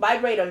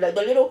vibrator. The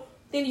little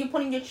thing you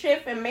put in your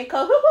chip and make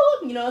a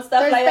you know,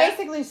 stuff like that. There's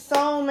basically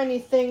so many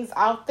things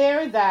out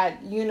there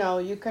that, you know,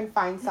 you can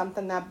find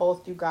something that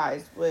both you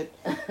guys would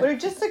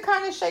just to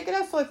kind of shake it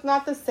up, so it's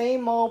not the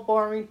same old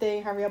boring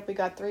thing. Hurry up, we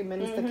got 3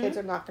 minutes. The kids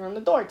are knocking on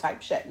the door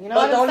type shit. You know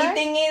what I'm saying? But the only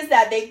thing is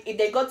that if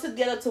they go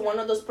together to one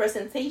of those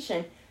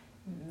presentations,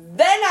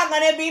 they're not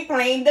going to be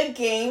playing the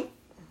game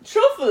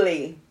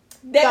truthfully.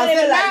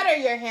 Doesn't matter.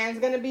 Your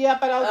hand's going to be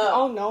up and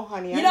oh no,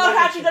 honey. You know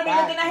how she's going to be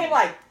looking at him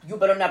like, you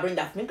better not bring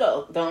that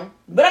finger down.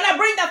 Better not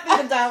bring that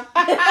finger down.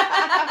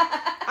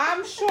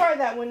 I'm sure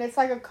that when it's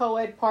like a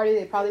co-ed party,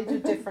 they probably do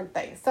different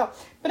things. So,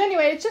 but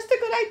anyway, it's just a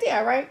good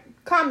idea, right?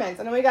 Comments.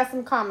 I know we got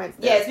some comments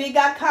there. Yes, we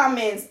got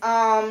comments.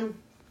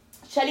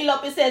 Shelly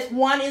Lopez says,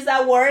 one is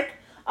at work.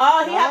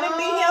 Oh, he haven't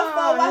been here for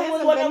a while. He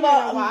was one of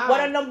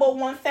our number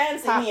one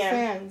fans Top in here.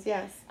 Fans,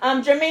 yes.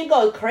 Jermaine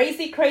goes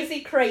crazy,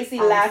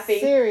 laughing.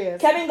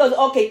 Serious. Kevin goes,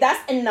 okay,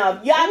 that's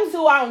enough. Y'all 2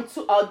 on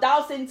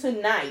 1,000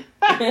 tonight.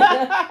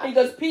 He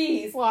goes,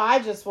 peace. Well, I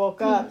just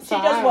woke up. She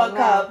just woke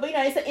up. But, you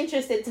know, it's an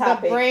interesting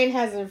topic. The brain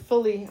hasn't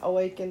fully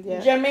awakened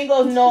yet. Jermaine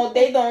goes, no,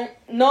 they don't.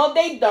 No,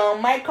 they don't.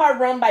 My car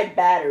run by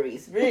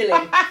batteries. Really.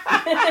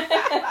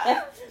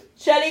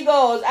 Shelly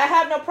goes, I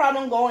have no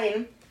problem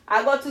going.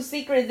 I go to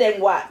Secrets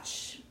and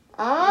watch.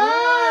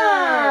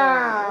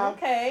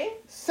 Okay.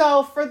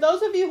 So, for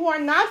those of you who are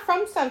not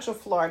from Central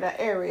Florida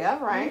area,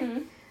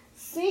 right?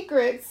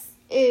 Secrets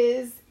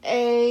is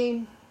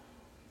a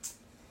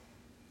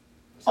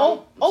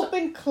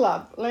open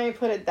club. Let me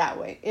put it that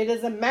way. It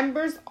is a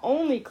members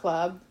only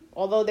club.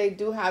 Although they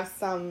do have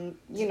some,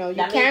 you know,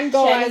 you can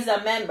go as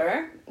a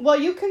member. Well,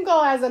 you can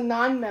go as a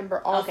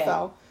non-member also.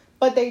 Okay.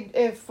 But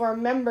if for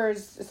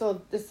members,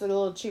 so it's a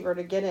little cheaper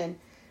to get in.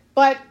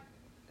 But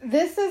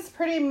this is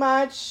pretty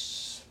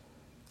much,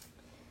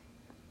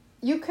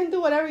 you can do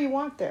whatever you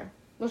want there.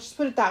 Let's just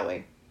put it that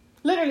way.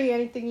 Literally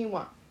anything you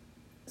want.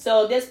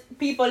 So there's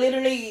people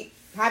literally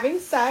having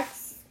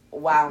sex.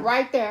 Wow.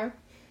 Right there.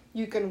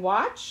 You can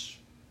watch.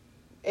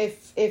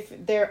 If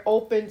they're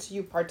open to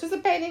you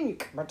participating, you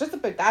can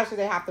participate. Actually,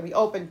 they have to be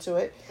open to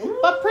it. Ooh.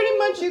 But pretty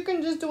much you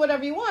can just do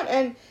whatever you want.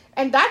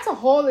 And that's a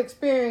whole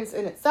experience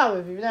in itself.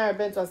 If you've never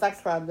been to a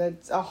sex club,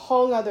 that's a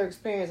whole other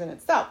experience in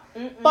itself.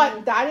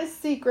 But that is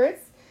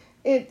Secrets.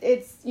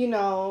 It's, you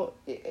know,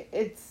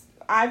 it's,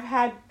 I've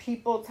had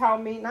people tell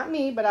me, not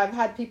me, but I've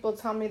had people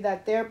tell me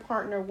that their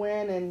partner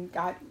went and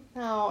got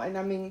out. And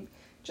I mean,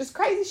 just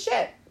crazy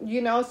shit,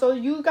 you know? So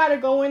you got to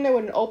go in there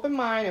with an open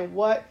mind and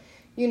what,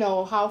 you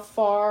know, how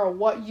far or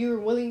what you're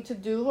willing to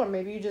do. Or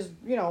maybe you just,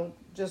 you know,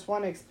 just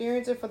want to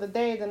experience it for the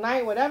day, the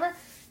night, whatever.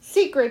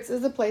 Secrets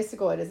is the place to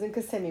go. It is in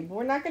Kissimmee, but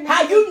we're not going to...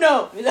 How you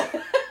know?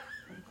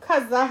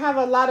 Because I have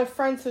a lot of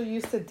friends who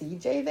used to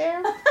DJ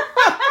there.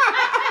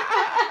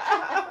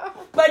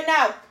 But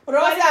now,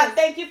 Rosa,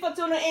 thank you for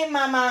tuning in,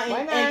 Mama.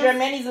 And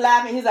Jermaine is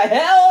laughing. He's like,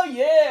 hell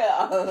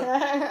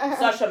yeah.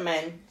 Such a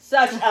man.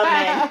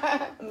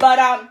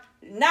 But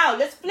now,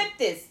 let's flip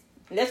this.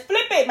 Let's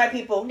flip it, my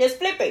people. Let's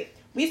flip it.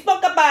 We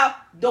spoke about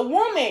the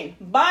woman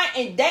buying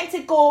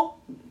identical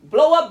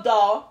blow-up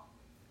doll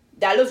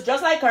that looks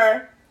just like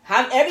her,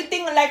 have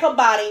everything like her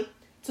body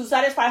to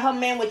satisfy her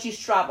man when she's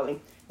traveling.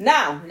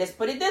 Now, let's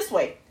put it this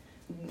way.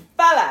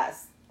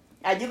 Fellas,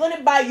 are you going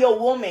to buy your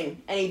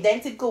woman an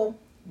identical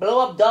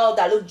blow-up doll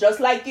that looks just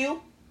like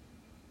you?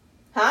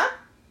 Huh?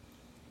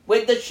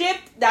 With the chip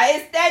that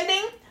is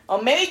standing?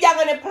 Or maybe y'all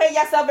gonna play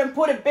yourself and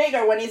put it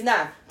bigger when it's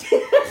not.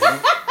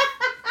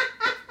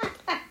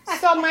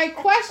 So my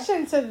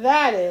question to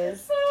that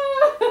is...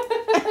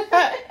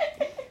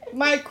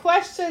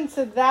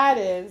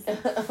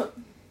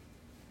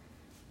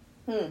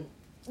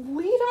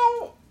 We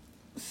don't...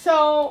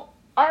 So,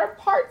 our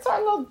parts are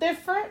a little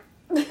different.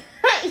 You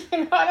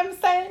know what I'm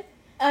saying?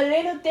 A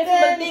little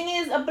different. But the thing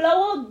is, a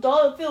blow-up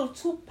doll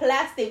feels too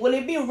plastic. Will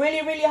it be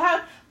really, really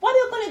hard? What are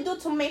you going to do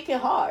to make it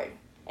hard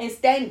and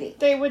standing?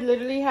 They would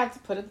literally have to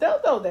put a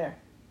dildo there.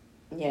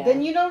 Yeah.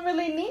 Then you don't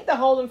really need the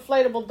whole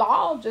inflatable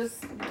doll. Just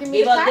give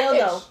me a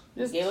package. Dildo.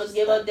 Just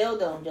give a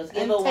dildo. Just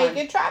give her one. And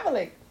take it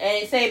traveling.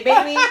 And say,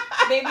 baby,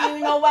 you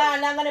know what?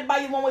 I'm not going to buy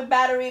you one with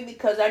battery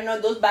because I know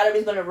those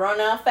batteries going to run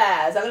out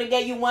fast. I'm going to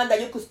get you one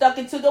that you could stuck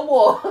into the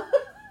wall.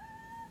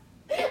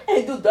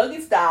 And do doggy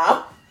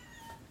style.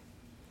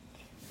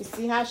 You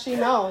see how she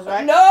knows,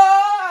 right? No,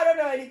 I don't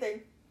know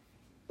anything.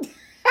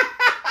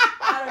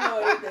 I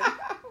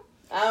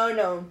don't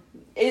know.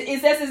 It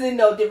says it's in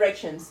the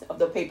directions of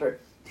the paper.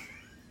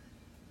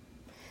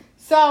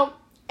 So,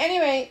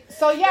 anyway,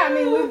 yeah, I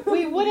mean,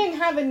 we wouldn't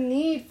have a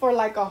need for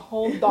like a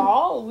whole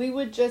doll. We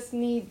would just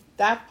need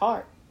that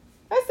part.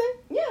 That's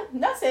it. Yeah,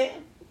 that's it.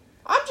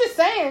 I'm just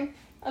saying.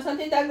 Or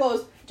something that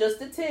goes, just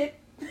the tip.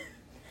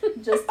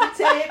 Just the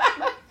tip.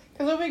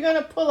 Because what are we going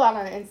to pull out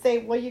on it and say,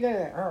 what are you going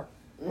to...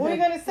 What are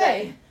you going to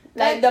say?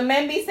 Like the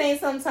men be saying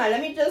sometimes,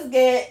 let me just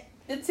get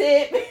the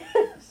tip.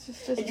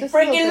 Just you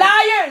freaking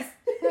liars!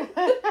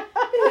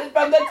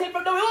 From the tip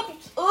of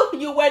the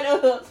you went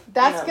up.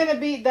 That's going to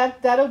be,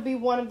 that'll be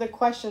one of the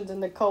questions in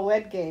the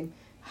co-ed game.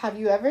 Have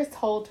you ever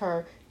told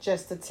her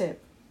just the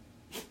tip?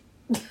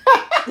 I'm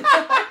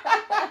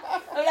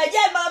like,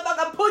 yeah,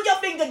 motherfucker, put your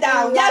finger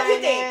down. Yes,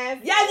 you did.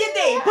 Yes, you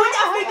did. Put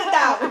your finger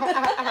down.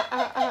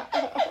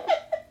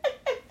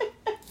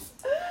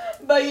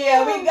 But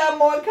yeah, we got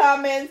more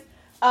comments.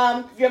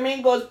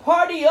 Jermaine goes,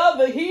 party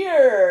over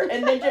here.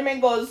 And then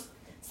Jermaine goes,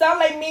 sound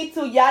like me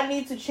too. Y'all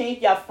need to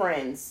change your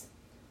friends.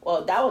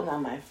 Well, that was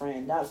not my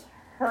friend. That was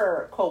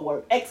her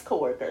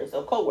ex-coworkers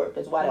or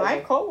coworkers, whatever. My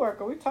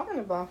coworker, what are we talking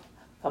about?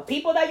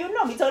 People that you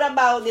know. We talking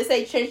about, they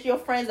say change your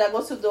friends that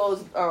go to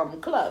those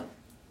clubs.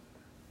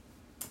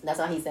 That's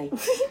what he's saying.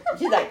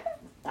 She's like,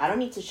 I don't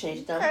need to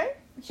change them. Okay.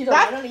 She's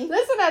like, I don't need.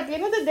 Listen, at the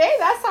end of the day,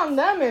 that's on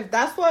them. If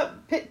that's what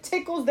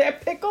tickles their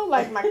pickle,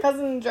 like my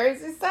cousin in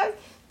Jersey says,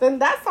 then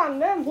that's on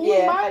them. Who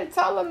am I to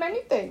tell them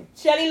anything?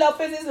 Shelly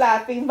Lopez is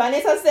laughing.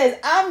 Vanessa says,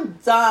 I'm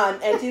done.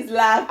 And she's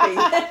laughing.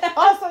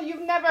 Also,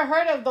 you've never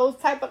heard of those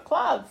type of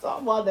clubs.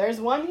 Oh, well, there's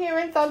one here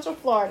in Central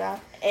Florida.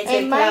 And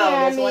St. Cloud.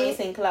 There's one in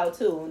St. Cloud,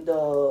 too.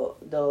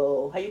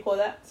 The how you call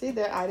that? See,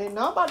 I didn't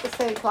know about the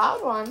St.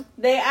 Cloud one.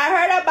 I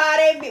heard about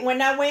it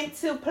when I went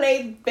to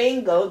play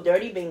bingo,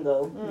 dirty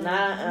bingo. Mm-hmm.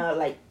 Not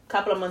like a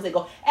couple of months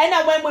ago. And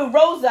I went with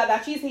Rosa,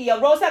 that she's here.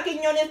 Rosa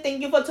Quiñones,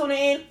 thank you for tuning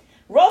in.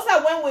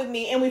 Rosa went with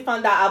me and we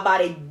found out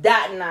about it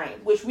that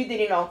night, which we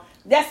didn't know.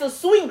 That's a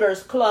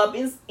swingers club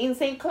in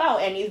St.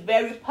 Cloud and it's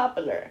very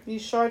popular. You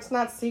sure it's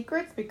not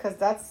secrets? Because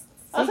that's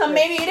secrets. So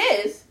maybe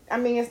it is. I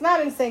mean, it's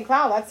not in St.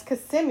 Cloud. That's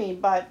Kissimmee,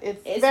 but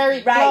it's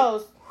very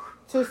close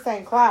to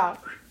St. Cloud.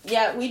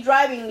 Yeah, we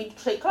driving.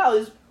 St. Cloud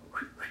is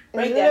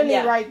right there.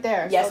 Yeah. Right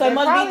there. Yeah, so it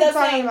must be the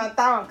same. About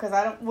that one because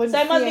I don't. So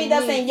it must be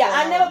the same. Yeah,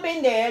 I've never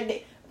been there.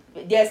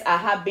 Yes, I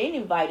have been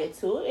invited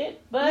to it,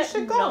 but you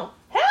should go. No.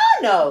 Hell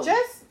no.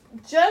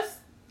 Just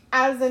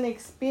as an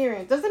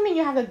experience. Doesn't mean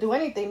you have to do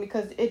anything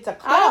because it's a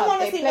club. I don't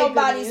want to see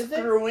nobody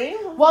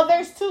screwing. Well,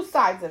 there's two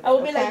sides of it. I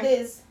will be like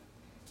this.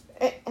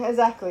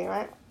 Exactly,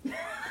 right?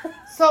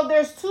 So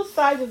there's two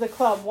sides of the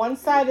club. One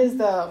side is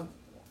the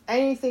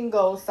anything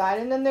goes side,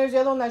 and then there's the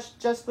other one that's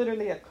just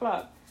literally a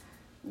club.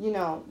 You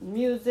know,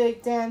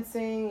 music,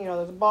 dancing, you know,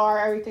 there's a bar,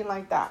 everything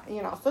like that.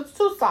 You know, so it's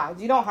two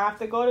sides. You don't have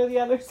to go to the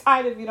other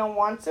side if you don't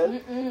want to.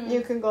 Mm-mm. You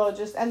can go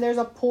and there's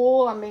a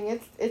pool. I mean,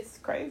 it's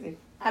crazy.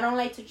 I don't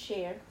like to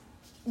share.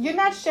 You're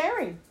not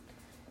sharing.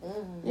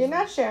 Mm-hmm. You're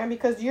not sharing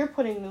because you're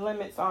putting the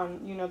limits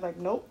on, you know, like,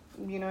 nope.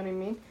 You know what I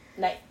mean?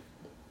 Like,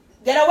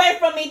 get away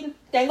from me.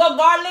 Tengo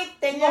garlic,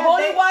 tengo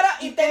holy water,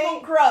 y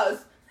tengo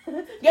crust.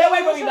 Get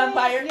away from me,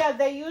 vampire. Yeah,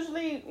 they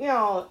usually, you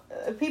know,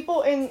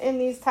 people in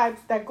these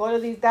types that go to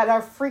these, that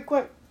are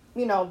frequent,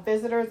 you know,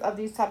 visitors of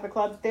these type of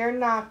clubs, they're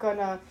not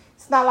gonna,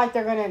 it's not like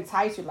they're gonna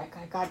entice you, like,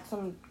 I got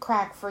some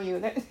crack for you.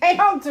 They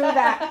don't do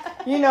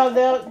that. You know,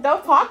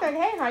 they'll talk like,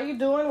 hey, how you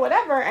doing,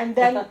 whatever, and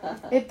then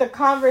if the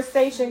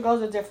conversation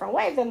goes a different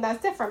way, then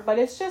that's different. But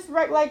it's just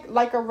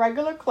like a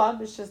regular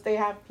club. It's just they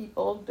have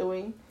people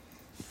doing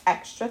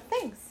extra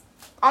things.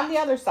 On the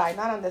other side,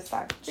 not on this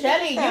side.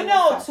 Shelly, you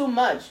know too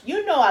much.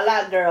 You know a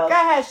lot, girl. Go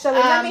ahead,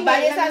 Shelly.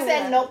 Vanessa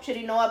said nope, she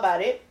didn't know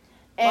about it.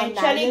 And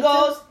Shelly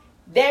goes,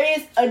 there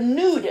is a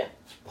nude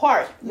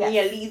park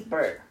near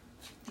Leesburg.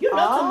 You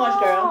know too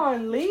much, girl. Oh,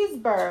 in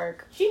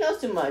Leesburg. She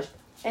knows too much.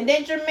 And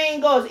then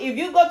Jermaine goes, if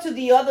you go to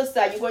the other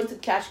side, you're going to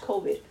catch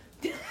COVID.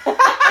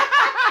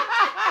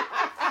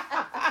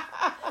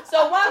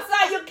 So one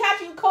side you're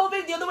catching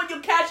COVID, the other one you're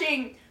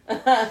catching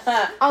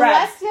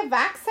Unless you're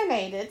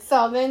vaccinated,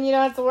 so then you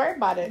don't have to worry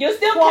about it. You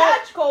still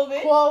catch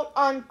COVID. Quote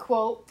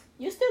unquote.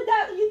 You still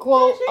got you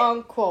quote catch it,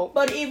 unquote.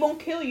 But it won't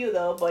kill you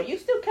though. But you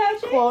still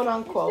catch it. Quote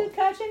unquote. You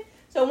still catch it.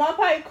 So one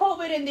part is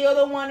COVID and the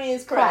other one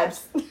is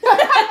crabs. What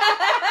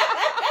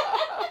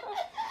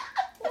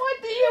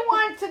do you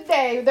want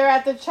today? They're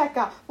at the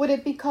checkout. Would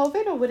it be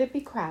COVID or would it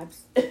be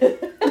crabs? That's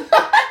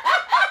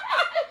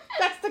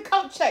the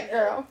coat check,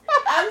 girl.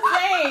 I'm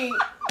saying.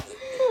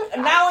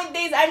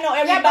 Nowadays, I know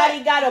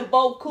everybody got a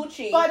bold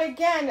coochie. But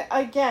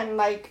again,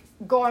 like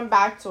going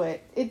back to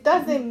it, it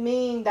doesn't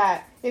mean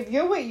that if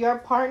you're with your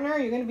partner,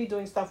 you're going to be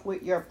doing stuff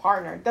with your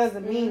partner. It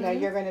doesn't mean that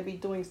you're going to be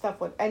doing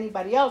stuff with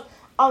anybody else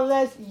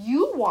unless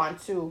you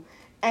want to.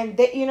 And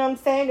you know what I'm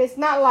saying? It's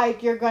not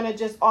like you're going to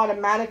just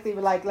automatically be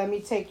like, let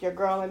me take your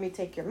girl, let me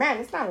take your man.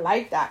 It's not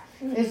like that.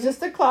 It's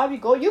just a club. You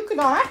go, you don't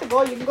have to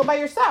go. You can go by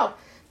yourself.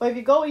 But if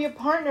you go with your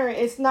partner,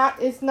 it's not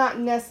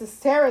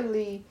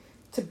necessarily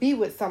to be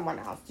with someone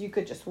else. You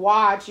could just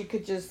watch. You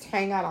could just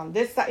hang out on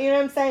this side. You know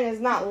what I'm saying? It's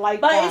not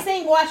like that. But it's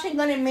saying watching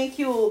going to make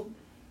you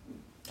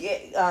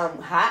get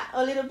hot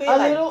a little bit, a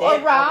little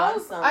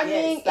aroused. I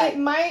mean, like,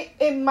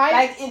 it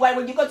might. Like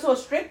when you go to a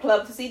strip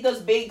club to see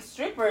those big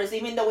strippers,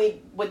 even though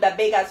with that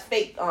big ass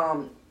fake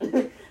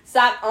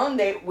sock on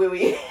there,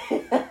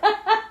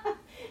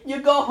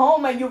 you go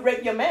home and you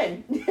rape your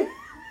man.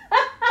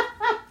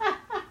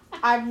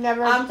 I've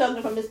never. I'm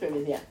talking from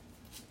experience, yeah.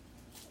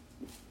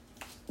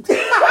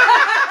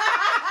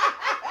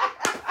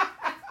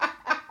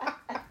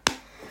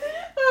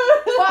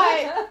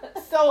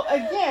 But so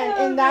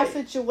again, in that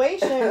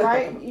situation,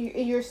 right?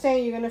 You're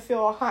saying you're gonna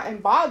feel hot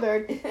and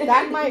bothered.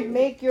 That might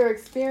make your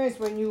experience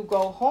when you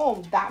go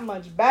home that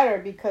much better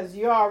because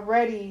you're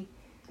already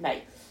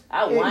like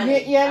I want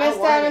it. You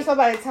understand? And so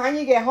by the time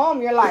you get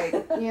home, you're like,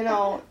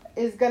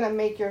 it's gonna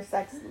make your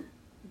sex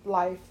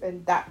life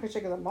in that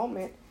particular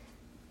moment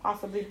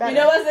possibly better. You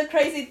know what's the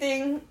crazy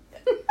thing?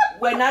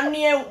 When I'm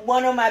near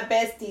one of my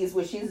besties,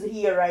 which is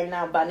here right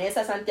now,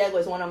 Vanessa Santiago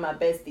is one of my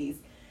besties.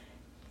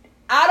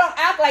 I don't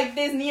act like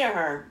this near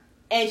her,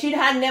 and she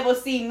had never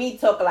seen me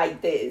talk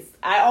like this.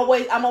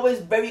 I'm always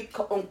very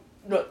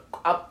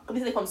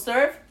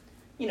conserved.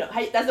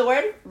 That's the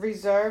word.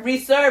 Reserved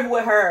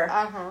with her.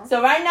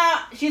 So right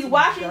now she's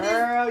watching this.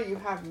 Girl, you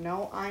have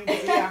no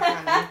idea,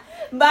 honey.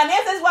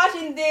 Vanessa's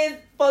watching this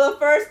for the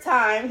first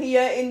time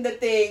here in the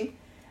thing.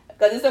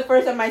 Because it's the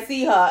first time I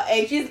see her.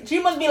 And she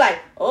must be like,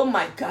 oh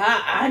my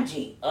God,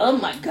 Angie. Oh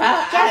my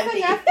God, Just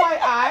Angie. an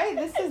FYI,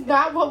 this is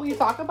not what we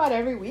talk about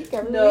every week.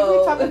 Every week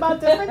we talk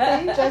about different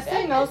things. Just so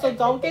you know. So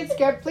don't get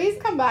scared.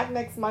 Please come back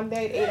next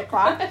Monday at 8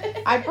 o'clock.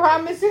 I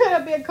promise you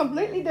it'll be a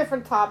completely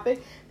different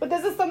topic. But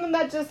this is something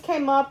that just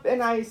came up.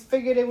 And I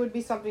figured it would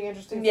be something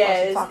interesting for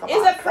us to talk about.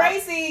 It's a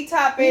crazy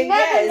topic. You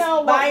never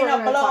know what we're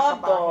going to talk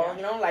about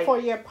here, like, for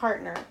your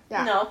partner.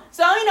 Yeah. No.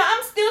 So,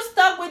 I'm still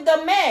stuck with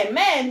the man.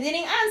 Man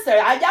didn't answer.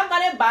 Y'all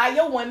gotta buy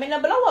your women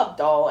a blow-up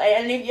doll.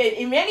 And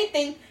if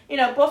anything,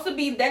 supposed to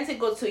be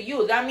identical to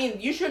you. That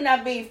means you should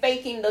not be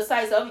faking the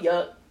size of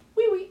your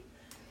wee-wee.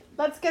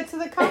 Let's get to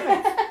the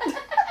comments.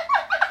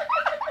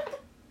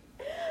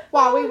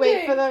 While we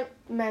wait for the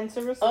men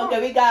to respond.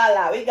 Okay, we got a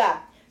lot. We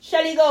got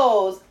Shelly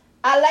goes,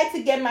 I like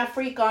to get my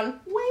freak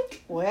on.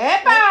 Wink.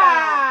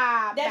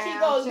 Wepa. There she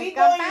goes. We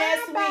going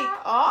next week.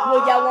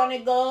 Would y'all want to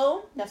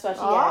go? That's what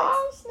she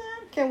asked.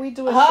 Snap. Can we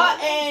do a her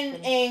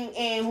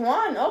and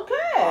Juan?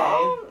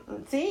 Okay.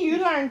 See, you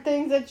learned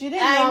things that you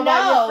didn't know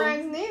about your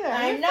friends neither.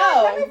 I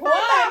know.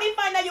 Let me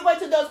find out you go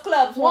to those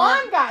clubs.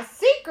 Juan got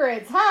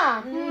secrets,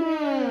 huh?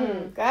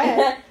 Mm-hmm. Go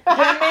ahead.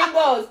 Jermaine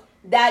goes,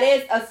 that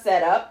is a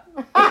setup.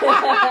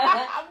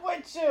 I'm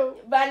with you.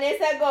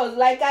 Vanessa goes,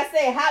 like I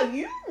say, how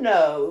you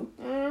know?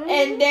 Mm-hmm.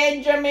 And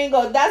then Jermaine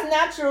goes, that's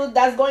not true.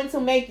 That's going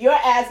to make your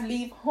ass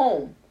leave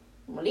home.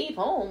 Leave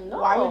home? No.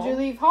 Why would you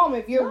leave home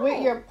if you're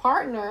with your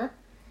partner?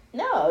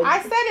 No.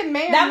 I said it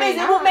may or that may means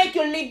not. It will make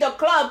you leave the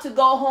club to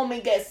go home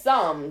and get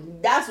some.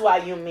 That's why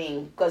you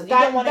mean. Because you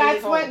don't want to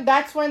leave home.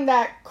 That's when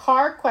that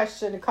car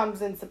question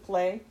comes into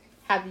play.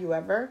 Have you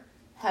ever?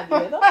 Have you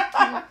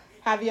ever?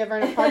 Have you ever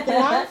in a parking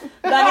lot?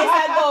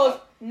 Vanessa goes,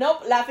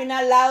 nope, laughing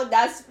out loud.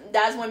 That's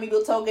when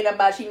people talking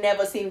about she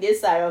never seen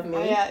this side of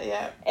me.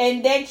 Yeah.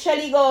 And then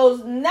Shelly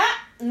goes, not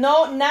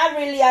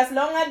really. As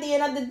long as at the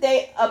end of the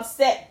day,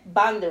 upset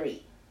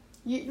boundary.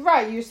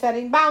 You're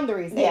setting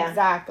boundaries. Yeah.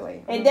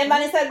 Exactly. And then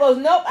Vanessa goes,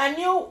 nope, I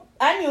knew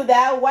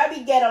that. Why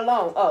we get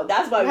along? Oh,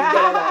 that's why we get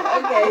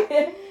along.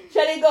 Okay.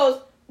 Shelly goes,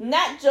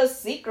 not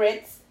just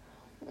secrets.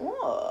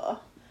 Oh,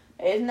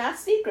 it's not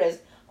secrets.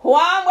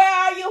 Juan, where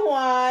are you,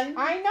 Juan?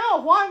 I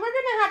know, Juan. We're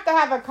going to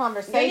have a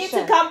conversation. You need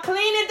to come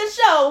clean at the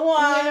show,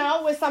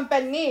 Juan. With some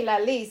pernil,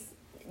 at least.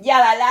 Yeah,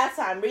 like last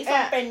time. Bring some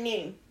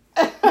pernil.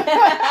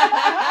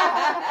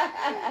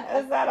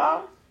 Is that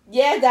all?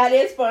 Yeah, that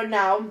is for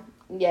now.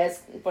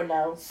 Yes, for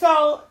now.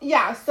 So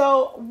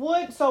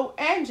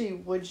Angie,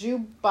 would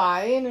you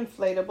buy an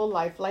inflatable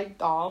lifelike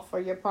doll for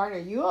your partner?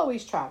 You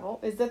always travel.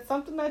 Is that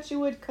something that you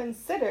would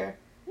consider?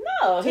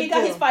 No, he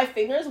got his 5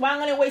 fingers. Why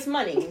am I gonna waste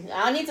money?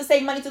 I need to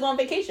save money to go on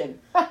vacation.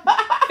 $1,500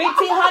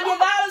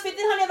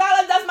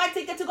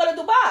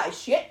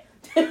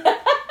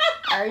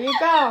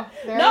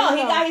 go.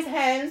 He got his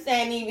hands,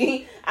 and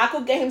I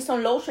could get him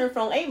some lotion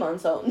from Avon.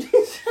 So,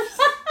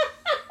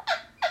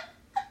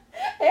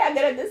 hey, I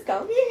get a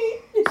discount.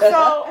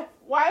 So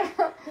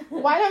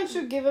why don't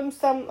you give him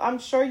some? I'm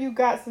sure you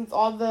got, since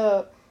all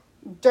the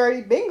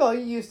dirty bingo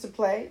you used to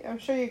play, I'm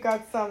sure you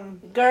got some.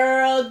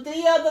 Girl,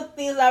 the other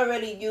things I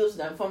already used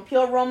them. From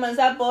Pure Romance,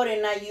 I bought it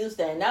and I used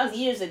them. That was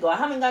years ago. I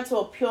haven't gone to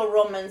a Pure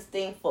Romance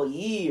thing for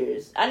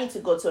years. I need to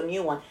go to a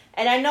new one.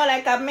 And I know,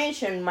 like I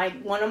mentioned,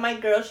 one of my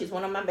girls, she's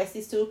one of my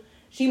besties too.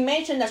 She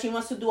mentioned that she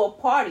wants to do a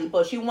party,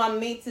 but she wants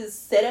me to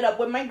set it up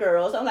with my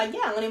girls. I'm like,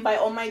 yeah, I'm gonna invite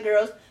all my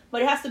girls,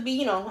 but it has to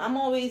be, I'm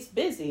always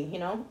busy,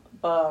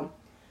 But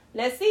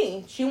let's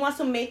see. She wants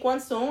to make one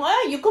soon.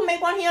 Oh, you could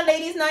make one here,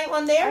 ladies' night,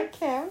 one there.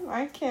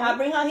 I can. I'll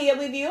bring her here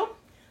with you.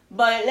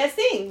 But let's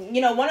see.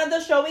 One of the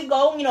show we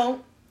go,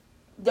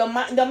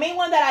 the main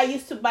one that I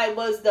used to buy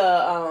was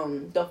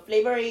the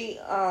flavor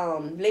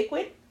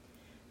liquid.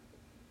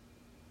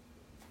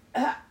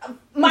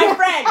 My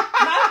friend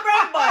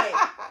bought it.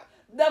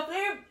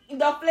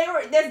 The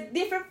flavor, there's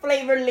different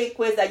flavor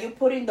liquids that you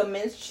put in the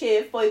minced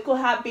chip, or it could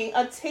have been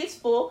a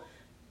tasteful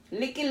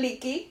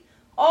licky,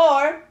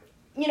 or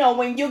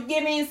when you're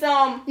giving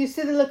some... You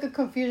see the look of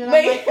confusion on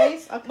my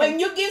face? Okay. When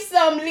you give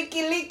some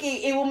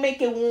licky, it will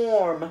make it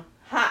warm,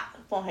 hot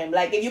for him.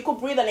 Like, if you could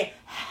breathe on it,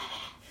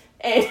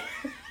 and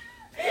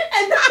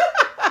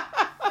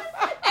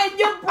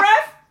your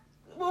breath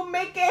will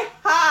make it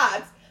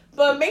hot.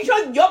 But make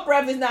sure your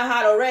breath is not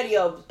hot already.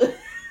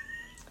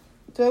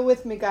 Do it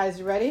with me, guys.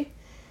 You ready?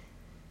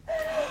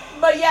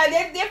 But yeah,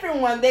 they're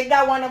different ones. They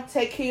got one of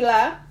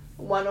tequila,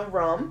 one of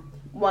rum,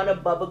 one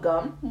of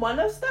bubblegum, one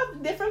of stuff,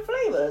 different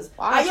flavors.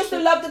 Wow, I used to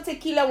love the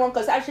tequila one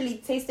because actually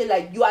it tasted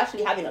like you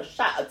actually having a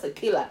shot of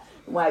tequila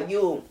while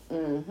you...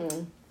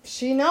 Mm-hmm.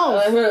 She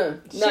knows.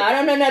 No, I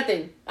don't know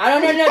nothing.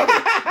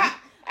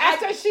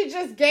 After she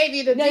just gave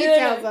you the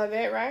details of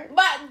it, right?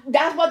 But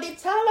that's what they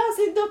tell us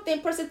in the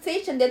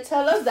presentation. They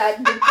tell us that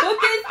you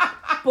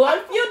put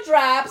a few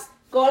drops,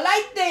 go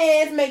like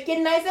this, make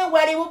it nice and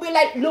wet. It will be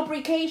like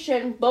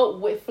lubrication,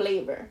 but with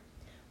flavor.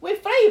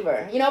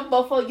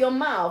 But for your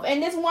mouth.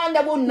 And this one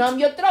that will numb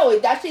your throat.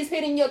 If that shit's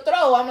hitting your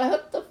throat, I'm like,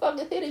 what the fuck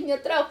is hitting your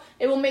throat?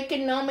 It will make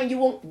it numb and you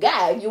won't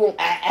gag. You won't...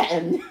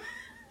 Alrighty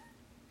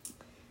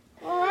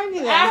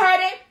then. I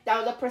heard it.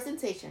 That was a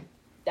presentation.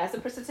 That's the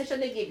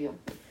presentation they give you.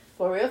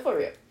 For real.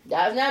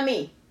 That's not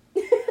me.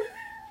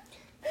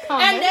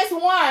 And there's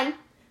one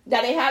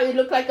that they have. It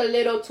look like a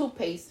little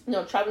toothpaste.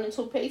 Traveling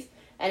toothpaste.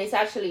 And it's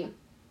actually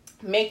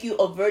make you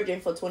a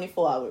virgin for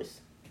 24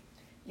 hours.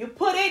 You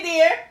put it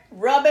there,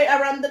 rub it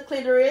around the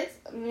clitoris,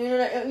 put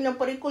it and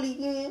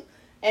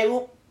it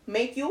will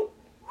make you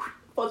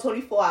for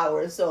 24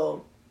 hours.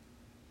 So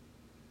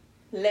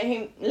let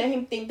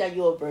him think that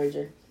you're a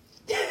virgin.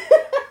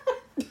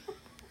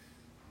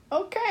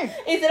 Okay.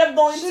 Instead of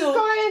She's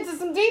going into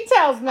some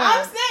details now.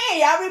 I'm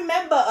saying, I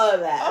remember all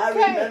that.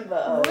 Okay. I remember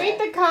all Read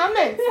that. the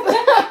comments.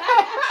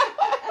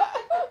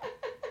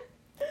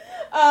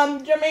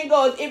 Jermaine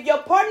goes, if your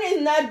partner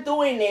is not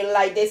doing it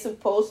like they're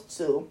supposed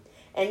to,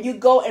 and you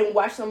go and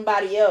watch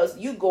somebody else,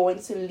 you're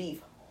going to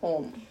leave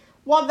home.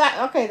 Well,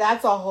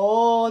 that's a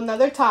whole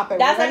nother topic.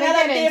 That's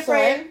another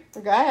different.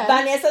 Go ahead.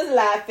 Vanessa's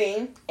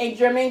laughing, and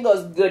Jermaine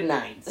goes, good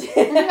night.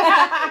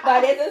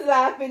 Vanessa's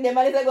laughing, then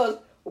Vanessa goes,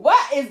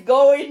 what is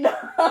going on?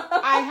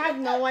 I have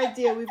no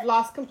idea. We've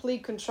lost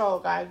complete control,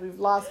 guys. We've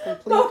lost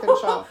complete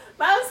control.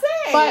 But I'm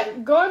saying.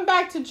 But going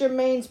back to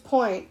Jermaine's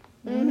point,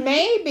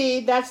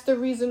 maybe that's the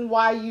reason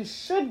why you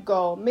should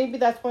go. Maybe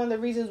that's one of the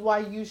reasons why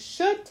you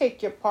should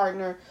take your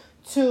partner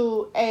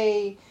to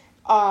a,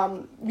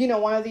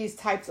 one of these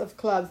types of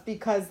clubs,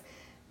 because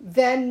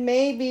then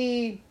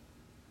maybe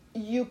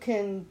you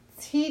can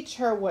teach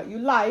her what you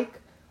like,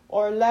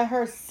 or let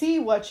her see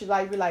what you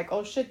like. Be like,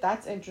 oh shit,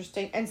 that's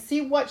interesting. And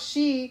see what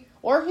she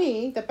or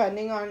he,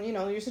 depending on,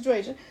 your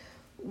situation,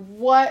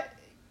 what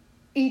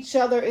each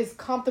other is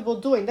comfortable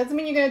doing. Doesn't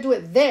mean you're going to do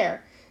it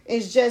there.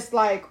 It's just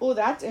like, oh,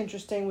 that's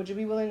interesting. Would you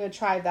be willing to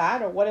try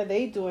that? Or what are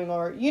they doing?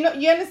 Or, you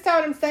understand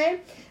what I'm saying?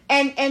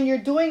 And you're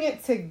doing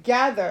it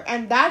together.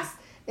 And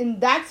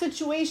in that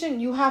situation,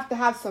 you have to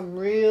have some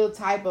real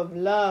type of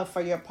love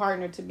for your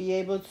partner to be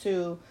able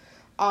to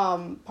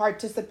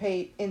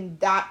participate in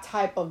that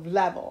type of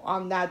level,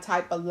 on that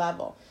type of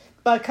level.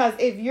 Because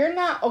if you're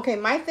not,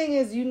 my thing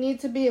is you need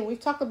to be, and we've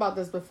talked about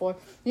this before,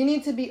 you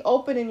need to be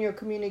open in your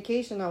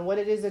communication on what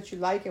it is that you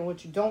like and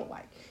what you don't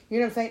like. You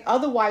know what I'm saying?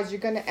 Otherwise,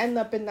 you're going to end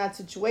up in that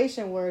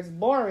situation where it's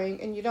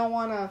boring and you don't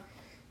want to.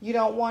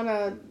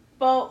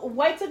 But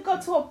why to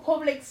go to a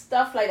public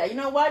stuff like that? You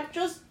know what?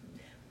 Just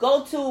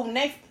go to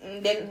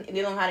Netflix.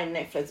 They don't have it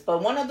Netflix,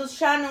 but one of those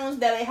channels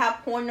that they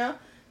have porno.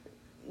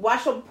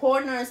 Watch a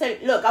porno and say,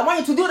 "Look, I want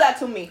you to do that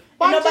to me."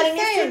 And nobody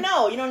needs to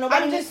know.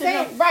 Nobody needs to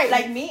know. Right?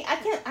 Like me, I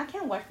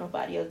can't watch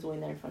nobody else doing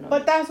that in front of me.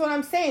 But that's what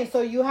I'm saying.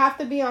 So you have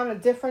to be on a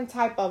different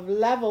type of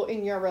level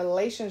in your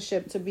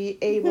relationship to be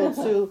able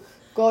to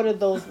go to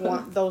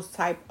those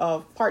type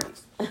of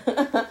parties.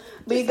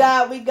 we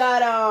got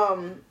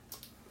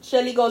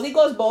Shelly goes. It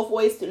goes both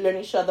ways to learn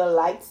each other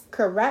likes.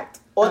 Correct.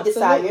 Or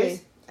Absolutely.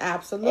 desires.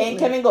 Absolutely. And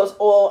Kevin goes,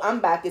 "Oh, I'm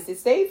back. Is it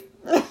safe?"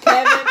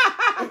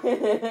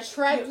 Kevin.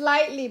 Tread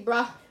lightly,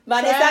 bro.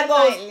 Vanessa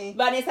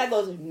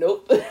goes,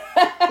 "Nope."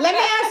 Let me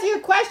ask you a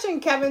question,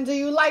 Kevin. Do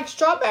you like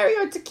strawberry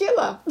or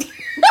tequila?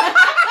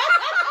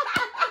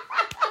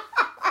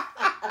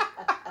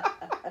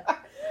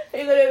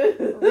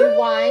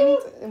 Rewind.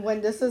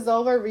 When this is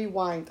over,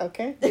 rewind,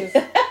 okay? Just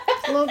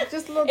a little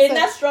It's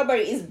not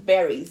strawberry, it's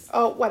berries.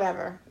 Oh,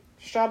 whatever.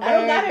 Strawberry, I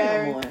don't got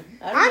berry. it no more.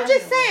 I'm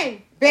just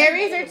saying.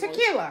 Berries or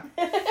tequila.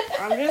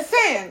 I'm just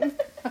saying.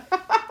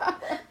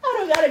 I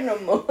don't got it no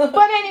more.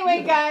 But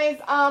anyway, guys,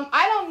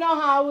 I don't know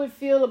how I would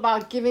feel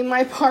about giving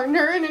my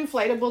partner an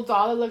inflatable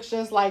doll that looks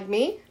just like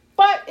me.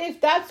 But if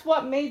that's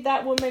what made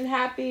that woman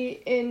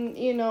happy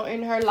in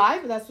her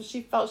life, that's what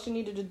she felt she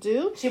needed to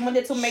do. She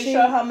wanted to make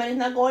sure her money's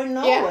not going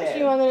nowhere. Yeah,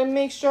 she wanted to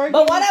make sure.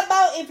 But what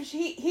about if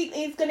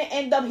he's gonna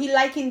end up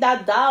liking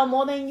that doll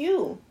more than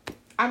you?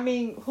 I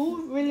mean,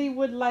 who really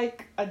would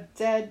like a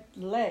dead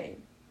leg?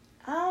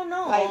 I don't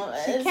know.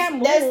 Like, she can't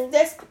move.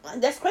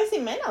 There's crazy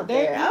men out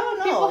there. I don't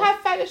know. People have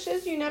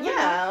fetishes. You never know.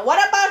 Yeah.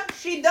 What about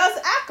she does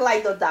act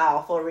like the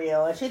doll for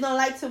real, and she don't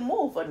like to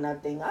move or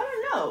nothing? I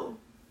don't know.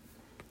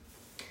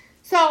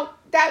 So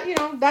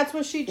that's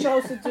what she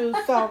chose to do.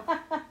 So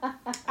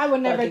I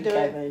would never do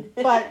it.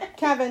 But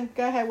Kevin,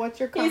 go ahead. What's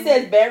your comment? He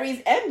says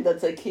berries and the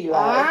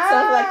tequila. It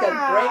sounds like a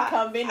great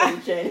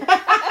combination.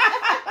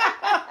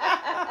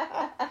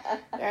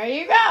 There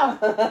you go.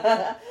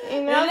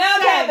 Now,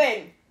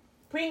 Kevin,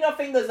 bring your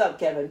fingers up,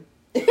 Kevin.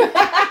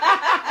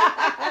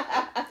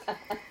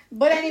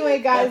 But anyway,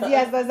 guys,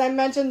 yes, as I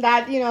mentioned,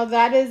 that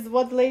that is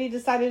what the lady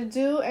decided to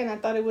do, and I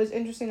thought it was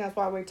interesting. That's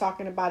why we're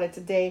talking about it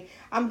today.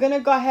 I'm gonna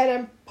go ahead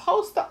and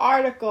post the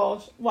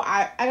article. Well,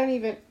 I don't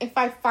even if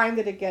I find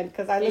it again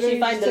because I literally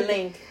find the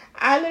link.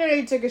 I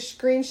literally took a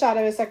screenshot of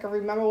it so I can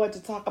remember what to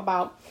talk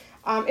about.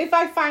 If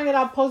I find it,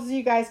 I'll post it so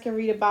you guys can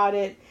read about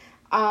it.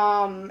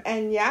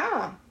 And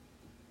yeah.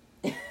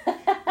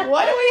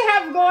 What do we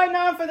have going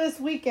on for this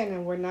weekend?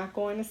 And we're not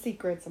going to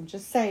secrets. I'm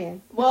just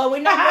saying. Well,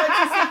 we're not going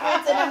to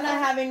secrets, and I'm not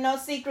having no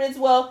secrets.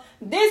 Well,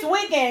 this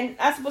weekend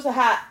I'm supposed to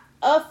have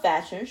a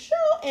fashion show,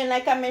 and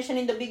like I mentioned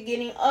in the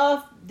beginning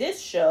of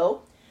this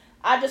show,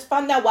 I just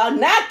found out while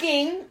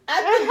knocking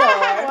at the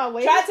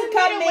door, tried to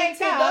come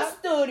into the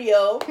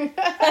studio,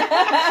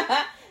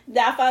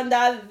 that I found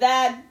out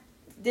that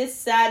this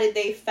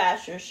Saturday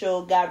fashion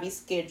show got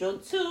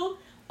rescheduled to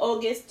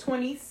August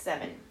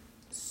 27th.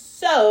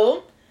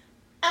 So,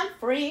 I'm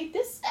free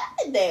this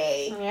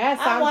Saturday. Yeah,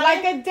 sounds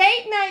like a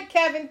date night,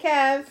 Kevin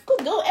Kev.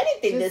 Could do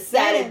anything this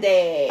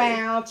Saturday. Maybe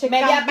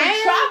I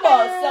can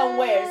travel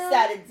somewhere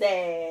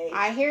Saturday.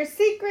 I hear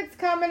secrets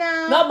coming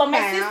out. No, but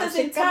my sister's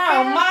in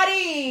town,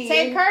 Marty.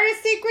 Take her to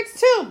secrets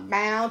too.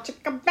 Bow,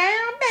 chicka, bow,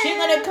 bow. She's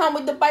gonna come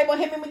with the Bible,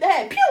 hit me with the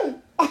head.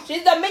 Pew!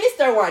 She's the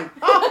minister one.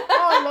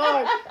 Oh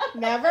Lord.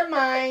 Never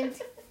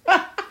mind.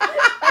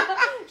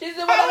 She's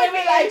the one that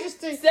be like,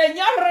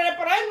 Señor,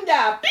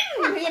 reprenda.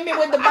 Ping! Hit me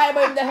with the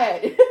Bible in the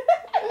head.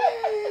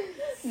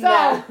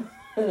 So,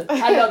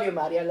 I love you,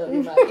 Marty. I love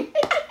you, Marty.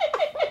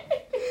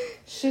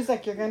 She's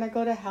like, you're gonna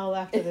go to hell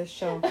after this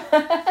show.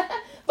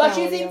 But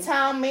she's in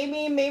town.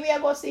 Maybe I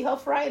go see her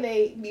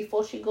Friday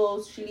before she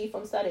leaves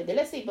from Saturday.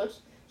 Let's see, but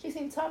she's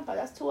in Tampa.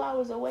 That's 2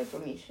 hours away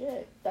from me.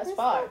 Shit, that's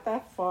far. Not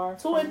that far.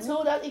 2 and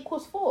 2, that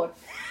equals 4.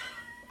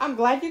 I'm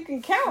glad you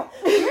can count.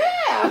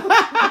 Yeah.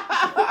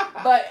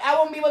 But I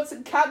won't be able to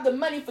count the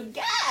money for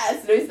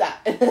gas. There's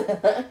that.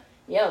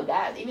 Yo,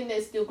 guys, even though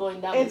it's still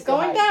going down. It's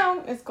going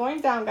down. It's going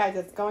down, guys.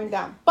 It's going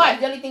down. But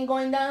the only thing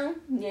going down?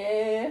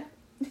 Yeah.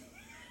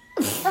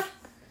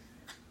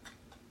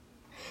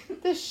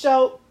 This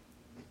show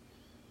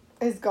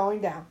is going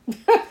down.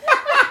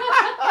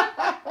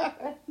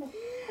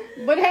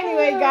 But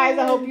anyway, guys,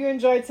 I hope you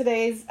enjoyed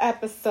today's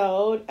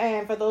episode.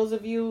 And for those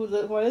of you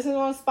who are listening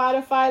on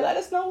Spotify, let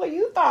us know what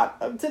you thought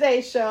of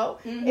today's show.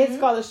 Mm-hmm. It's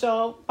called The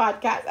Show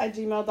Podcast at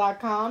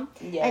gmail.com.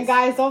 Yes. And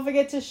guys, don't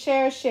forget to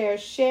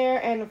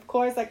share. And of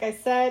course, like I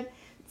said,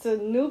 to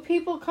new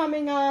people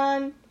coming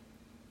on,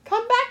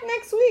 come back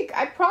next week.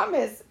 I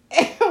promise.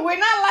 We're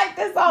not like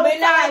this all the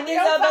time. We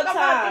don't talk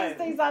about these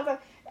things all the time.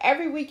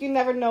 Every week, you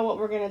never know what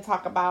we're going to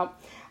talk about.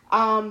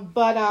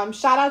 But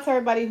shout out to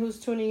everybody who's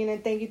tuning in,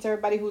 and thank you to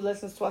everybody who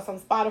listens to us on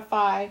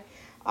Spotify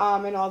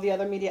and all the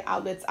other media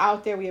outlets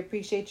out there. We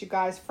appreciate you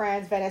guys,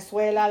 friends.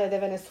 Venezuela, desde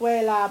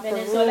Venezuela, Peru.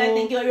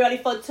 Thank you everybody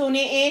for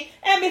tuning in.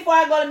 And before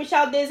I go, let me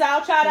shout this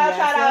out. Shout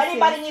out.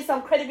 Anybody need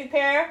some credit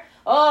repair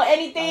or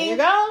anything? There you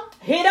go.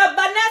 Hit up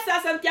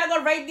Vanessa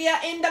Santiago right there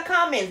in the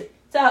comments.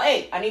 Tell her,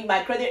 hey, I need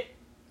my credit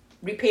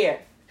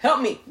repair. Help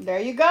me. There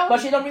you go.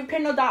 But she don't repair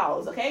no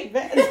dolls, okay?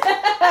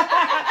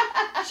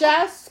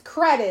 Just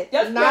credit.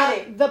 Just not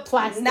credit. The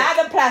plastic.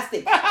 Not the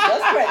plastic.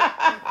 Just credit.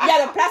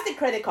 Yeah, the plastic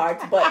credit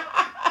cards, but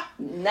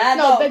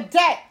not the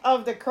debt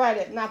of the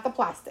credit, not the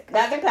plastic.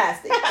 Not the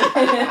plastic.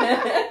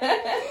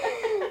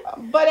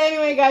 But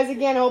anyway, guys,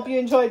 again, I hope you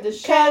enjoyed the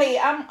show. Kelly,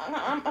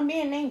 I'm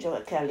being an angel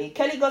at Kelly.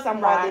 Kelly goes,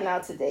 I'm wilding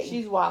out today.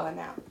 She's wilding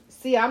out.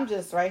 See, I'm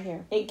just right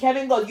here. And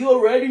Kevin goes, you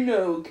already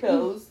know,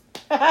 Kels.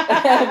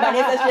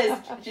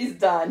 Vanessa, she's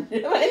done.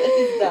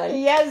 She's done.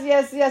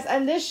 Yes.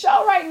 And this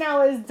show right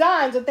now is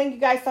done. So thank you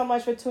guys so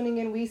much for tuning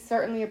in. We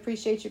certainly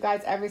appreciate you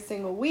guys every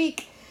single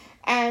week.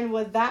 And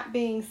with that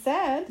being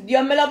said,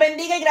 Dios me lo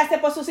bendiga y gracias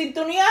por su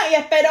sintonía y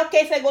espero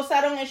que se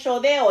gozaron el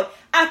show de hoy.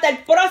 Hasta el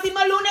próximo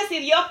lunes si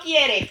Dios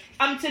quiere.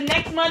 Until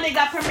next Monday,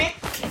 God permit.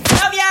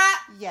 Love ya.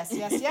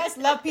 Yes.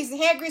 Love, peace,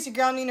 and hair grease. Your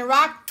girl Nina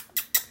Rock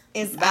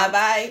is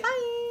Bye.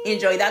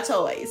 Enjoy that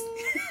toys.